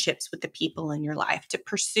relationships with the people in your life, to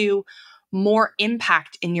pursue more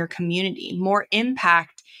impact in your community, more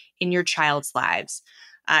impact in your child's lives,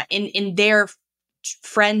 in their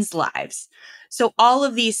friends' lives. So all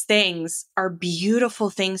of these things are beautiful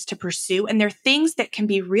things to pursue, and they're things that can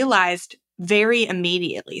be realized very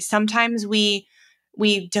immediately. Sometimes we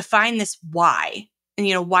define this why.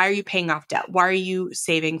 And, why are you paying off debt? Why are you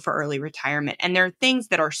saving for early retirement? And there are things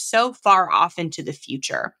that are so far off into the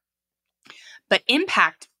future. But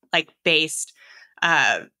impact based,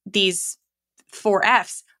 these 4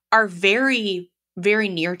 Fs are very, very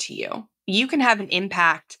near to you. You can have an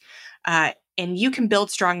impact, and you can build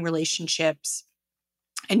strong relationships,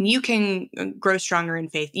 and you can grow stronger in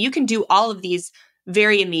faith. You can do all of these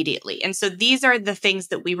very immediately. And so these are the things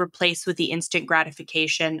that we replace with the instant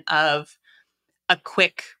gratification of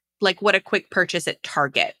what a quick purchase at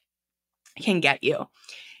Target can get you.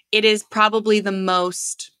 It is probably the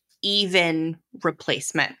most even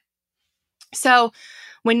replacement. So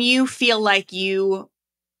when you feel like you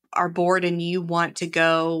are bored and you want to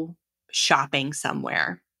go shopping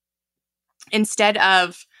somewhere, instead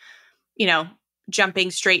of,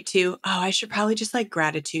 jumping straight to, I should probably just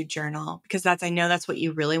gratitude journal because I know that's what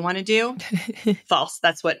you really want to do. False.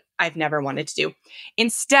 That's what I've never wanted to do.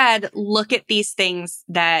 Instead, look at these things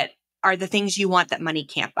that are the things you want that money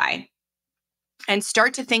can't buy. And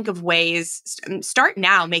start to think of ways, start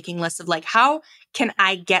now making lists of how can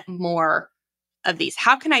I get more of these?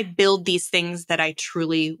 How can I build these things that I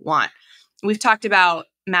truly want? We've talked about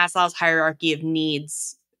Maslow's hierarchy of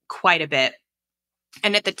needs quite a bit.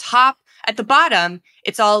 And at the bottom,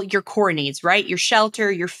 it's all your core needs, right? Your shelter,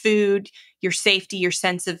 your food, your safety, your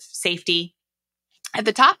sense of safety. At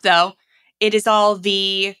the top, though, it is all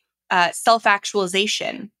the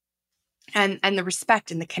self-actualization and the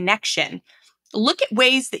respect and the connection. Look at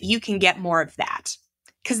ways that you can get more of that,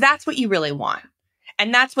 because that's what you really want.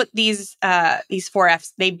 And that's what these 4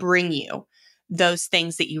 Fs, they bring you, those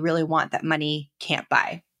things that you really want that money can't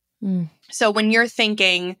buy. So when you're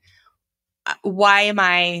thinking, why am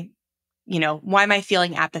I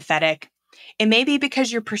feeling apathetic? It may be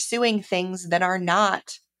because you're pursuing things that are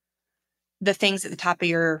not the things at the top of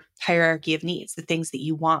your hierarchy of needs, the things that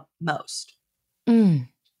you want most.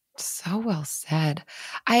 So well said.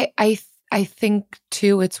 I think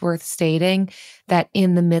too, it's worth stating that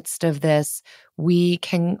in the midst of this, we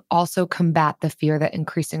can also combat the fear that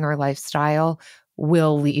increasing our lifestyle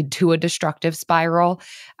will lead to a destructive spiral.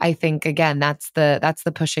 I think, again, that's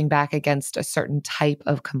the pushing back against a certain type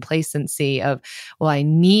of complacency of, well, I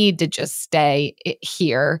need to just stay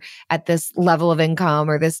here at this level of income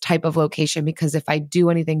or this type of location, because if I do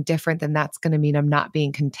anything different, then that's going to mean I'm not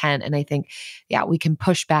being content. And I think, we can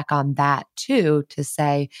push back on that too, to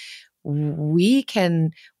say, we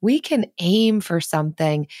can aim for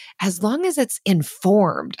something as long as it's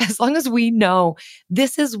informed, as long as we know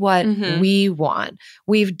this is what we want.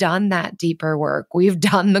 We've done that deeper work. We've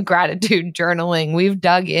done the gratitude journaling. We've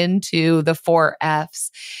dug into the 4 Fs,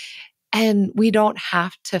 and we don't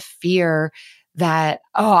have to fear that,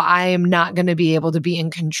 I am not going to be able to be in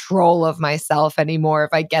control of myself anymore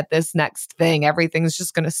if I get this next thing. Everything's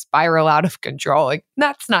just going to spiral out of control.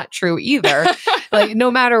 That's not true either. No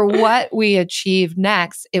matter what we achieve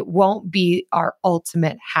next, it won't be our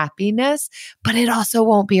ultimate happiness, but it also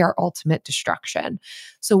won't be our ultimate destruction.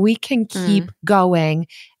 So we can keep going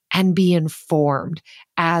and be informed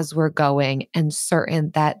as we're going and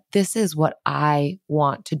certain that this is what I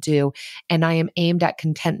want to do. And I am aimed at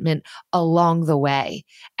contentment along the way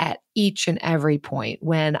at each and every point.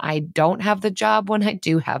 When I don't have the job, when I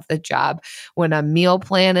do have the job, when I'm meal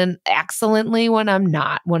planning excellently, when I'm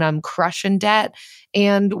not, when I'm crushing debt,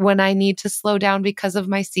 and when I need to slow down because of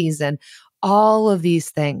my season. All of these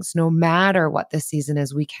things, no matter what the season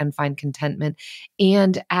is, we can find contentment.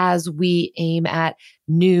 And as we aim at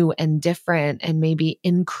new and different and maybe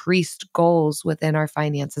increased goals within our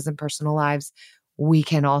finances and personal lives, we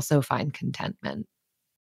can also find contentment.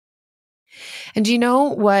 And do you know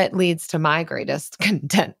what leads to my greatest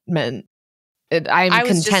contentment? I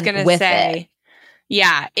was content just with it.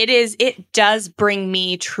 Yeah, it is. It does bring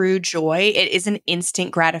me true joy. It is an instant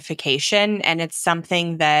gratification, and it's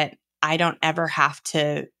something that I don't ever have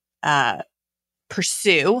to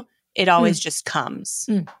pursue. It always just comes.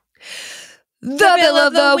 The Bill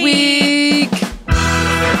of the Week.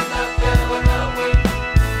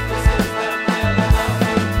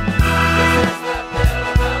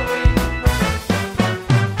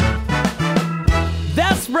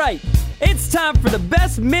 That's right. It's time for the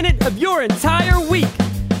best minute of your entire week.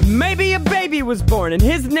 Maybe a baby was born and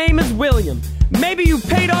his name is William. Maybe you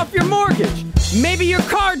paid off your mortgage. Maybe your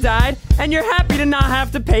car died and you're happy to not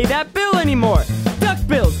have to pay that bill anymore. Duck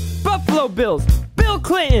bills, Buffalo Bills, Bill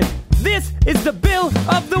Clinton. This is the Bill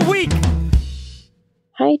of the Week.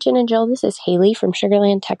 Hi, Jen and Jill. This is Haley from Sugar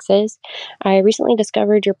Land, Texas. I recently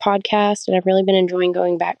discovered your podcast, and I've really been enjoying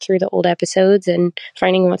going back through the old episodes and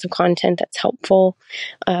finding lots of content that's helpful.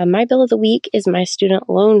 My bill of the week is my student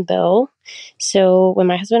loan bill. So when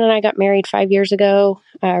my husband and I got married 5 years ago,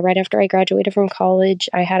 right after I graduated from college,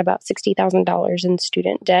 I had about $60,000 in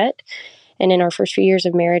student debt. And in our first few years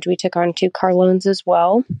of marriage, we took on 2 car loans as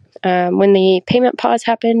well. When the payment pause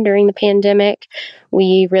happened during the pandemic,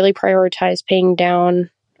 we really prioritized paying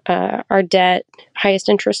down our debt, highest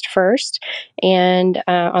interest first. And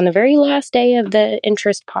on the very last day of the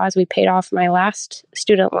interest pause, we paid off my last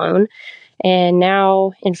student loan. And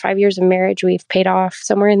now in 5 years of marriage, we've paid off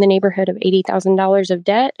somewhere in the neighborhood of $80,000 of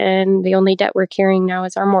debt. And the only debt we're carrying now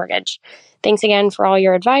is our mortgage. Thanks again for all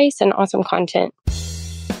your advice and awesome content.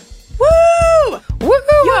 Woo!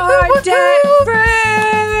 Woo-hoo, you're debt-free!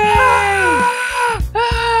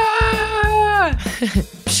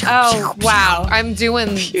 Oh, wow. I'm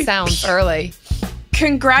doing sounds early.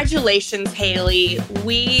 Congratulations, Haley.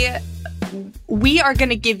 We are going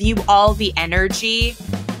to give you all the energy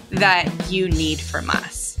that you need from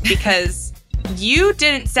us, because you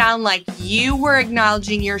didn't sound like you were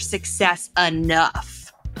acknowledging your success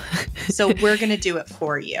enough. So we're going to do it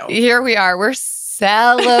for you. Here we are. We're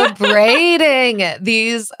celebrating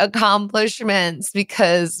these accomplishments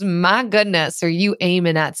because, my goodness, are you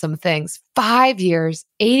aiming at some things? 5 years,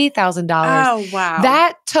 $80,000. Oh, wow.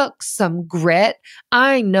 That took some grit.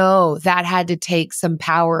 I know that had to take some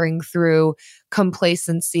powering through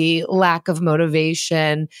complacency, lack of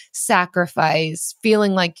motivation, sacrifice,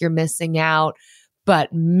 feeling like you're missing out.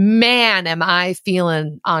 But man, am I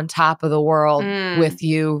feeling on top of the world with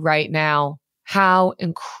you right now. How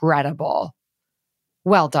incredible.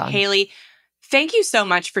 Well done. Haley, thank you so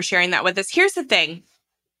much for sharing that with us. Here's the thing.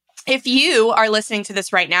 If you are listening to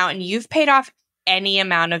this right now and you've paid off any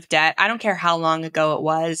amount of debt, I don't care how long ago it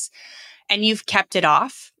was, and you've kept it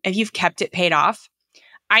off, if you've kept it paid off,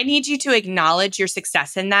 I need you to acknowledge your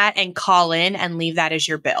success in that and call in and leave that as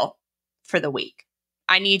your bill for the week.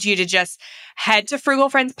 I need you to just head to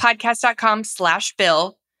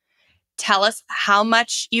frugalfriendspodcast.com/bill. Tell us how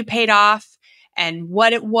much you paid off and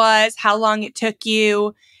what it was, how long it took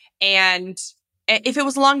you. And if it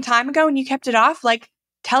was a long time ago and you kept it off, like,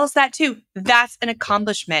 tell us that too. That's an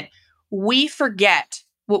accomplishment. We forget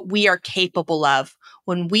what we are capable of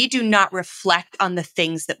when we do not reflect on the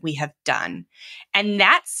things that we have done. And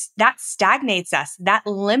that stagnates us. That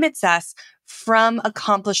limits us from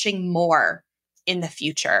accomplishing more in the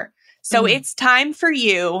future. So it's time for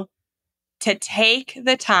you to take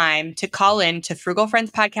the time to call in to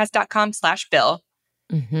frugalfriendspodcast.com/bill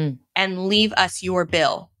and leave us your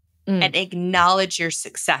bill and acknowledge your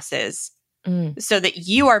successes so that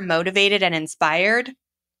you are motivated and inspired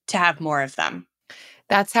to have more of them.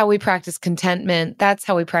 That's how we practice contentment. That's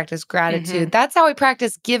how we practice gratitude. That's how we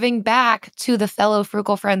practice giving back to the fellow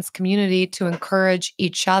Frugal Friends community to encourage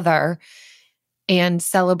each other and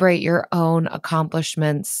celebrate your own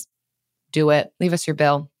accomplishments. Do it. Leave us your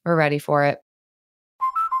bill. We're ready for it.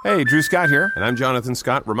 Hey, Drew Scott here, and I'm Jonathan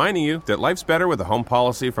Scott, reminding you that life's better with a home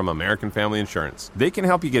policy from American Family Insurance. They can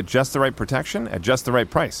help you get just the right protection at just the right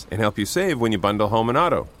price and help you save when you bundle home and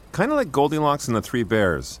auto. Kind of like Goldilocks and the Three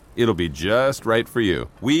Bears. It'll be just right for you.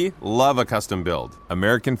 We love a custom build.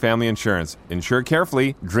 American Family Insurance. Insure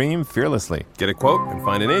carefully, dream fearlessly. Get a quote and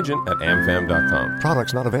find an agent at amfam.com.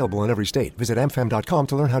 Products not available in every state. Visit amfam.com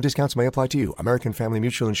to learn how discounts may apply to you. American Family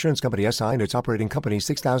Mutual Insurance Company, SI, and its operating company,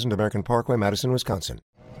 6000 American Parkway, Madison, Wisconsin.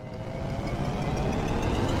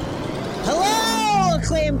 Hello,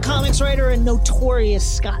 acclaimed comics writer and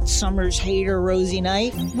notorious Scott Summers hater, Rosie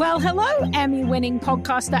Knight. Well, hello, Emmy-winning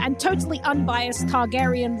podcaster and totally unbiased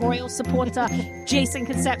Targaryen royal supporter, Jason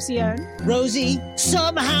Concepcion. Rosie,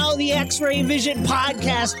 somehow the X-Ray Vision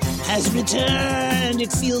podcast has returned.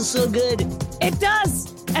 It feels so good. It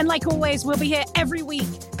does. And like always, we'll be here every week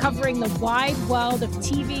covering the wide world of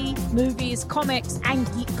TV, movies, comics, and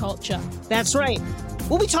geek culture. That's right.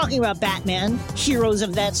 We'll be talking about Batman, heroes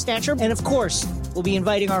of that stature, and of course, we'll be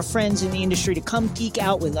inviting our friends in the industry to come geek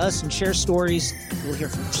out with us and share stories. We'll hear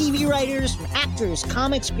from TV writers, from actors,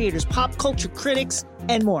 comics creators, pop culture critics,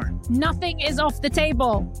 and more. Nothing is off the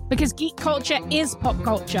table because geek culture is pop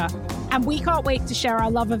culture, and we can't wait to share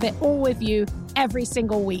our love of it all with you every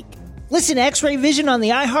single week. Listen to X-Ray Vision on the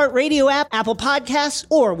iHeartRadio app, Apple Podcasts,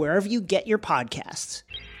 or wherever you get your podcasts.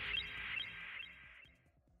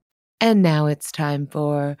 And now it's time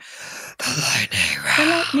for the lightning round. The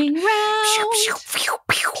lightning round. Pew, pew,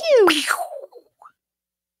 pew, pew, pew.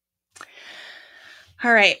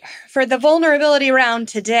 All right. For the vulnerability round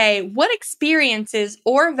today, what experiences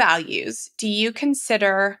or values do you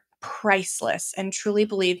consider priceless and truly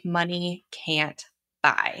believe money can't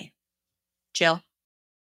buy? Jill?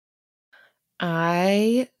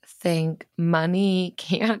 I think money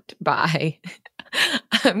can't buy.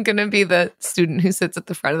 I'm going to be the student who sits at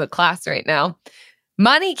the front of the class right now.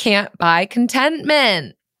 Money can't buy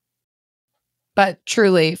contentment. But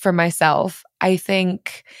truly, for myself, I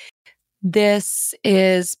think this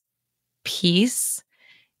is peace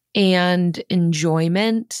and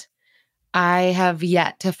enjoyment. I have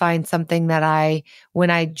yet to find something that when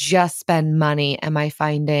I just spend money, am I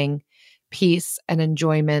finding peace and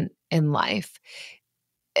enjoyment in life?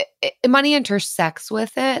 Money intersects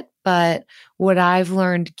with it, but what I've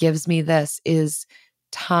learned gives me this is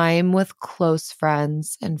time with close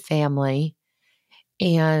friends and family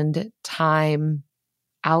and time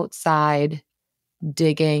outside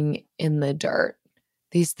digging in the dirt.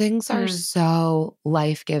 These things are so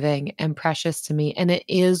life-giving and precious to me, and it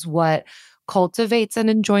is what cultivates an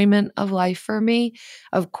enjoyment of life for me.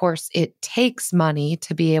 Of course, it takes money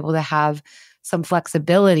to be able to have some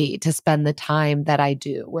flexibility to spend the time that I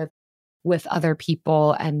do with other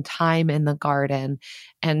people and time in the garden.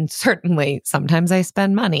 And certainly sometimes I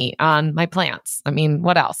spend money on my plants. I mean,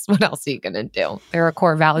 what else? What else are you going to do? They're a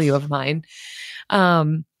core value of mine.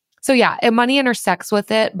 So yeah, and money intersects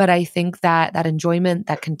with it, but I think that enjoyment,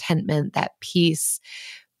 that contentment, that peace,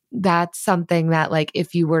 that's something that like,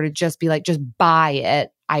 if you were to just be like, just buy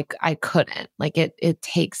it, I couldn't. Like it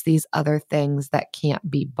takes these other things that can't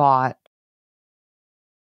be bought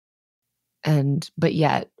but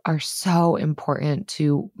yet are so important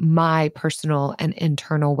to my personal and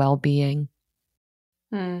internal well-being.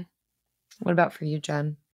 What about for you,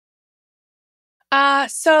 Jen?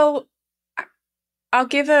 So I'll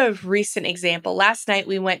give a recent example. Last night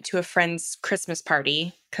we went to a friend's Christmas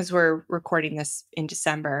party because we're recording this in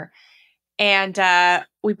December. And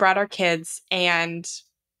we brought our kids, and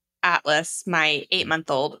Atlas, my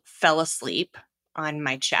 8-month-old, fell asleep on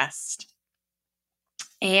my chest.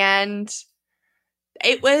 And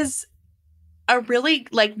it was a really,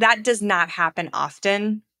 like, that does not happen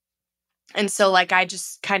often. And so, like, I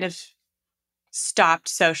just kind of stopped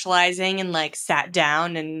socializing and, like, sat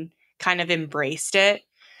down and kind of embraced it.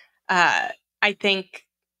 I think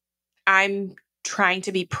I'm trying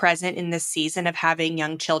to be present in this season of having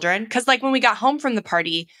young children. Because, like, when we got home from the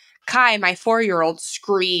party, Kai, my 4-year-old,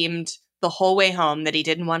 screamed the whole way home that he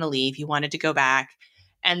didn't want to leave. He wanted to go back,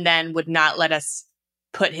 and then would not let us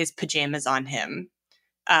put his pajamas on him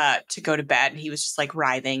to go to bed. He was just like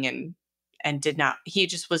writhing and did not, he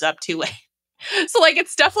just was up too late. So like,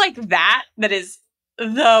 it's stuff like that is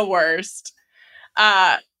the worst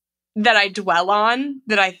that I dwell on,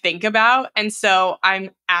 that I think about. And so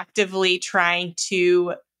I'm actively trying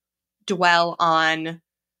to dwell on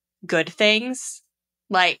good things,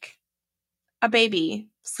 like a baby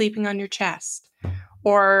sleeping on your chest,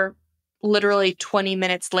 or literally 20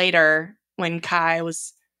 minutes later when Kai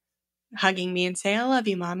was hugging me and saying, "I love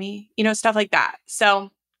you, mommy," stuff like that.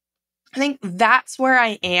 So I think that's where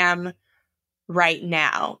I am right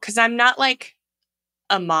now. 'Cause I'm not like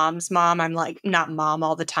a mom's mom. I'm like not mom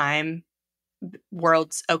all the time.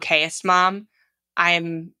 World's okayest mom.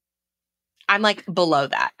 I'm like below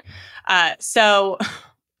that. So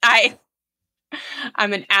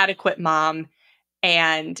I'm an adequate mom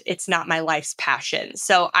and it's not my life's passion.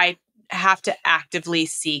 So I have to actively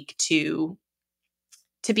seek to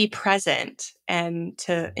be present and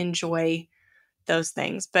to enjoy those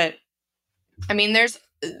things. But I mean,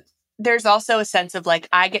 there's also a sense of like,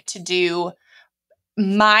 I get to do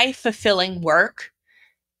my fulfilling work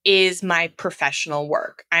is my professional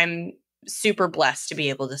work. I'm super blessed to be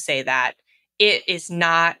able to say that. It is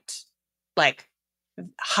not like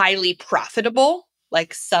highly profitable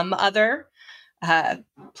like some other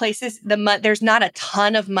places. There's not a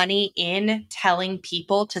ton of money in telling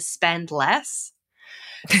people to spend less.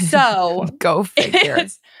 So go figure.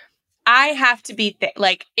 I have to be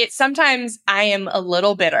like it. Sometimes I am a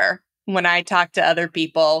little bitter when I talk to other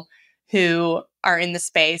people who are in the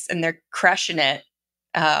space and they're crushing it,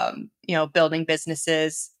 building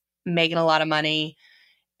businesses, making a lot of money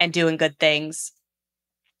and doing good things.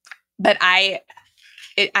 But I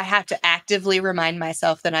have to actively remind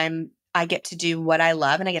myself that I get to do what I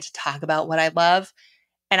love and I get to talk about what I love.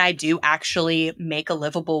 And I do actually make a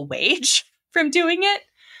livable wage from doing it.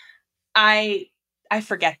 I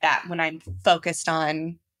forget that when I'm focused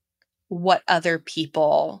on what other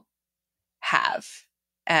people have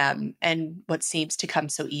and what seems to come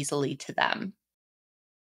so easily to them.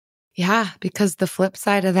 Yeah, because the flip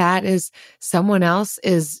side of that is someone else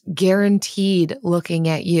is guaranteed looking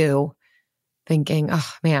at you thinking,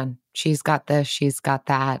 oh man, she's got this, she's got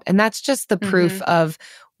that. And that's just the proof of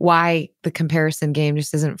why the comparison game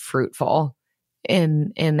just isn't fruitful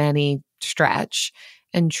in any stretch.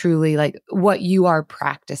 And truly like what you are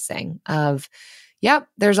practicing of, yep,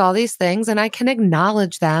 there's all these things and I can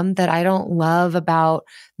acknowledge them that I don't love about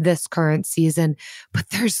this current season, but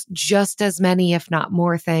there's just as many, if not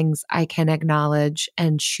more things I can acknowledge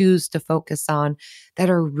and choose to focus on that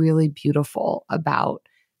are really beautiful about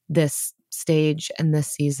this stage and this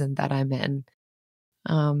season that I'm in.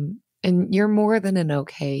 And you're more than an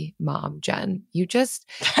okay mom, Jen. You just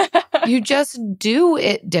do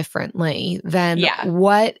it differently than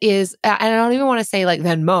what is, and I don't even want to say like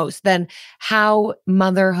than most, than how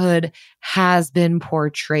motherhood has been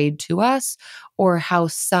portrayed to us or how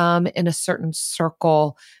some in a certain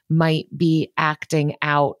circle might be acting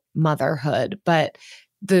out motherhood. But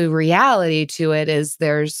the reality to it is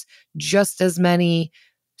there's just as many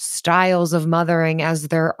styles of mothering as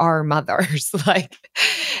there are mothers. Like,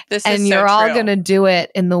 and you're all going to do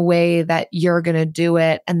it in the way that you're going to do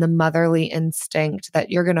it and the motherly instinct that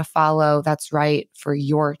you're going to follow that's right for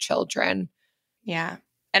your children. Yeah.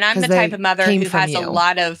 And I'm the type of mother who has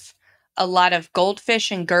a lot of goldfish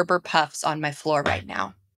and Gerber puffs on my floor right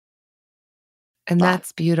now. And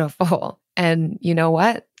that's beautiful. And you know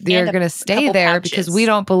what? You're going to stay there because we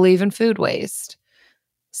don't believe in food waste.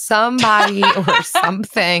 Somebody or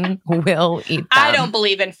something will eat them. I don't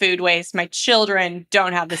believe in food waste. My children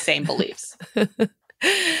don't have the same beliefs.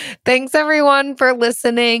 Thanks, everyone, for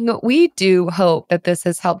listening. We do hope that this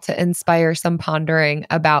has helped to inspire some pondering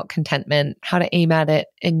about contentment, how to aim at it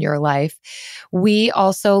in your life. We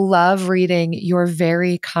also love reading your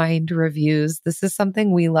very kind reviews. This is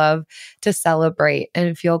something we love to celebrate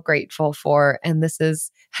and feel grateful for. And this is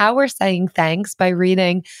how we're saying thanks by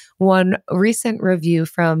reading one recent review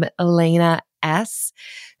from Elena S.,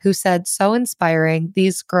 who said, so inspiring.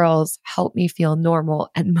 These girls help me feel normal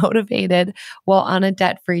and motivated while on a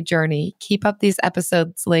debt-free journey. Keep up these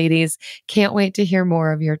episodes, ladies. Can't wait to hear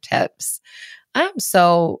more of your tips. I'm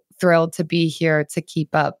so thrilled to be here to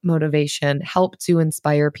keep up motivation, help to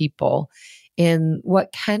inspire people in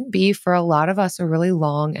what can be for a lot of us a really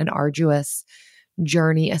long and arduous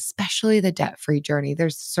journey, especially the debt-free journey.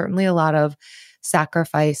 There's certainly a lot of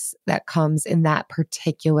sacrifice that comes in that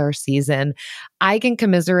particular season. I can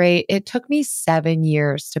commiserate. It took me 7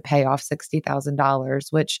 years to pay off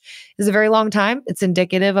 $60,000, which is a very long time. It's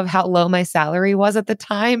indicative of how low my salary was at the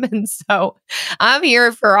time. And so I'm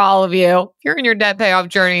here for all of you. If you're in your debt payoff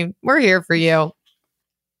journey, we're here for you.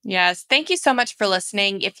 Yes. Thank you so much for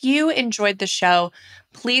listening. If you enjoyed the show,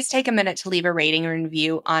 please take a minute to leave a rating and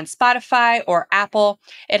review on Spotify or Apple.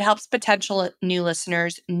 It helps potential new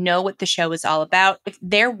listeners know what the show is all about. If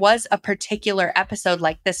there was a particular episode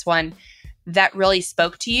like this one that really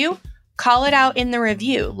spoke to you, call it out in the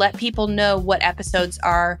review. Let people know what episodes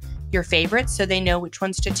are your favorites so they know which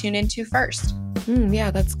ones to tune into first. Yeah,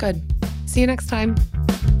 that's good. See you next time.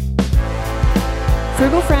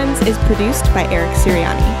 Frugal Friends is produced by Eric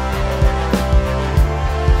Sirianni.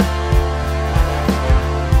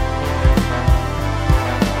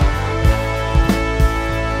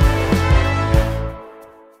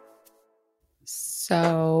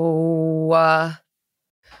 So,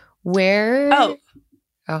 where?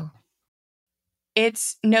 Oh.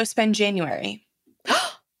 It's No Spend January.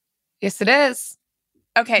 Yes, it is.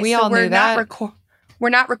 Okay, we so all knew that. We're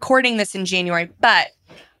not recording this in January, but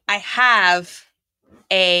I have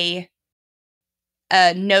a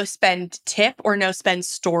no spend tip or no spend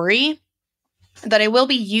story that I will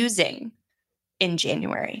be using in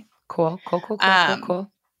January. Cool.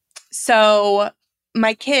 So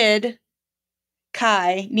my kid,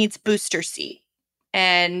 Kai, needs booster seat.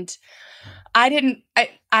 And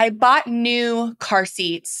I bought new car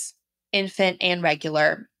seats, infant and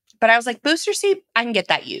regular, but I was like, booster seat, I can get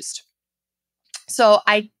that used. So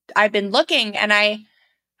I've been looking and I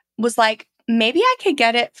was like, maybe I could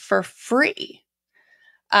get it for free.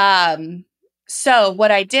 So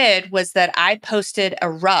what I did was that I posted a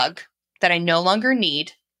rug that I no longer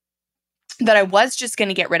need, that I was just going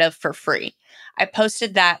to get rid of for free. I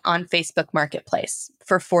posted that on Facebook Marketplace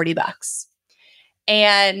for $40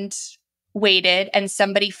 and waited, and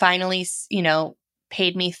somebody finally,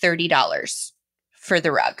 paid me $30 for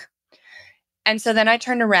the rug. And so then I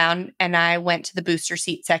turned around and I went to the booster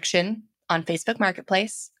seat section on Facebook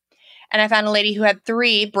Marketplace, and I found a lady who had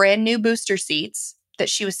 3 brand new booster seats that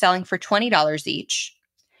she was selling for $20 each.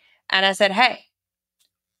 And I said, hey,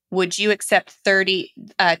 would you accept $30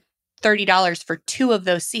 for 2 of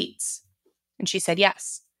those seats? And she said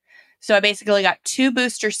yes. So I basically got 2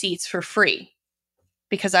 booster seats for free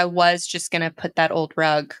because I was just going to put that old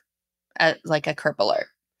rug like a crippler.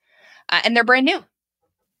 And they're brand new.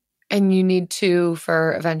 And you need 2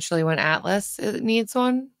 for eventually when Atlas needs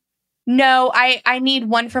one? No, I need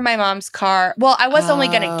 1 for my mom's car. Well, I was only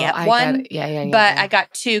going to get 1. But I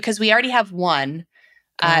got 2 because we already have 1.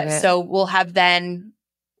 So we'll have then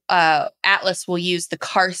Atlas will use the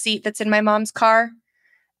car seat that's in my mom's car.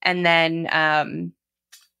 And then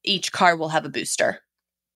each car will have a booster.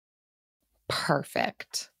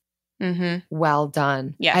 Perfect. Mm-hmm. Well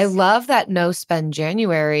done. Yes. I love that no spend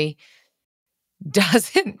January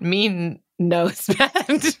doesn't mean no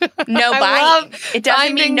spend. No buying. It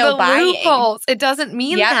doesn't mean no buying. Loopholes. It doesn't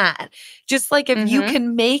mean that. Just like if you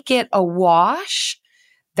can make it a wash,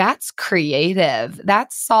 that's creative.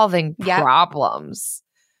 That's solving problems.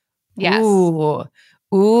 Yes.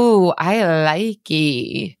 Ooh, I like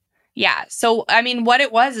it. Yeah. So, I mean, what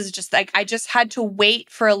it was is just like, I just had to wait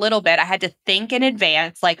for a little bit. I had to think in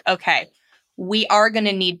advance, like, okay, we are going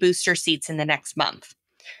to need booster seats in the next month.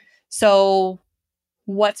 So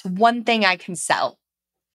what's one thing I can sell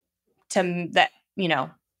that,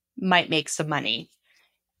 might make some money?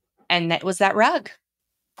 And that was that rug.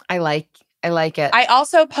 I like it. I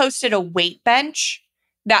also posted a weight bench.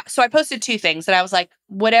 So I posted 2 things that I was like,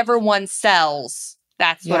 whatever one sells,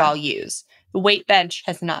 that's what I'll use. The weight bench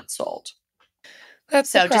has not sold. That's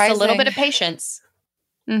so surprising. Just a little bit of patience.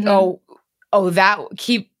 Mm-hmm.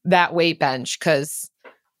 Keep that weight bench because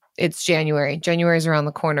it's January. January's around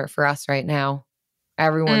the corner for us right now.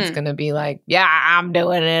 Everyone's going to be like, yeah, I'm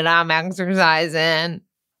doing it. I'm exercising.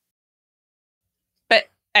 But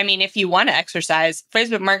I mean, if you want to exercise,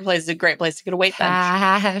 Facebook Marketplace is a great place to get a weight bench.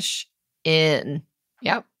 Cash in.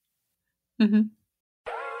 Yep. Mm-hmm.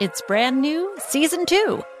 It's brand new, season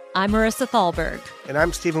 2. I'm Marissa Thalberg. And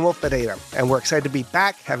I'm Stephen Wolf-Bedeta. And we're excited to be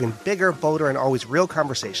back having bigger, bolder, and always real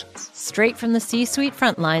conversations. Straight from the C-suite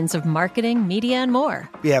front lines of marketing, media, and more.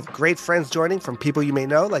 We have great friends joining from people you may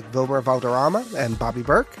know, like Wilmer Valderrama and Bobby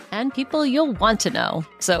Burke. And people you'll want to know.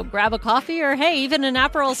 So grab a coffee or, hey, even an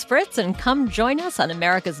Aperol Spritz and come join us on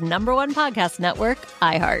America's #1 podcast network,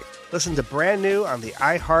 iHeart. Listen to brand new on the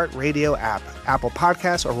iHeart Radio app, Apple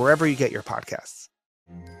Podcasts, or wherever you get your podcasts.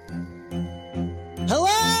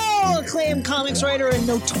 Hello, acclaimed comics writer and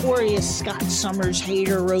notorious Scott Summers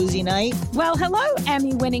hater, Rosie Knight. Well, hello,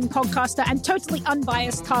 Emmy-winning podcaster and totally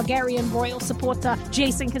unbiased Targaryen royal supporter,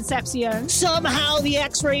 Jason Concepcion. Somehow the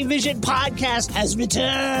X-Ray Vision podcast has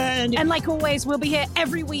returned. And like always, we'll be here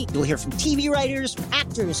every week. You'll hear from TV writers,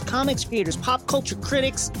 actors, comics creators, pop culture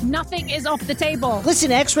critics. Nothing is off the table. Listen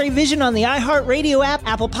to X-Ray Vision on the iHeart Radio app,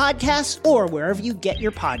 Apple Podcasts, or wherever you get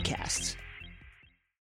your podcasts.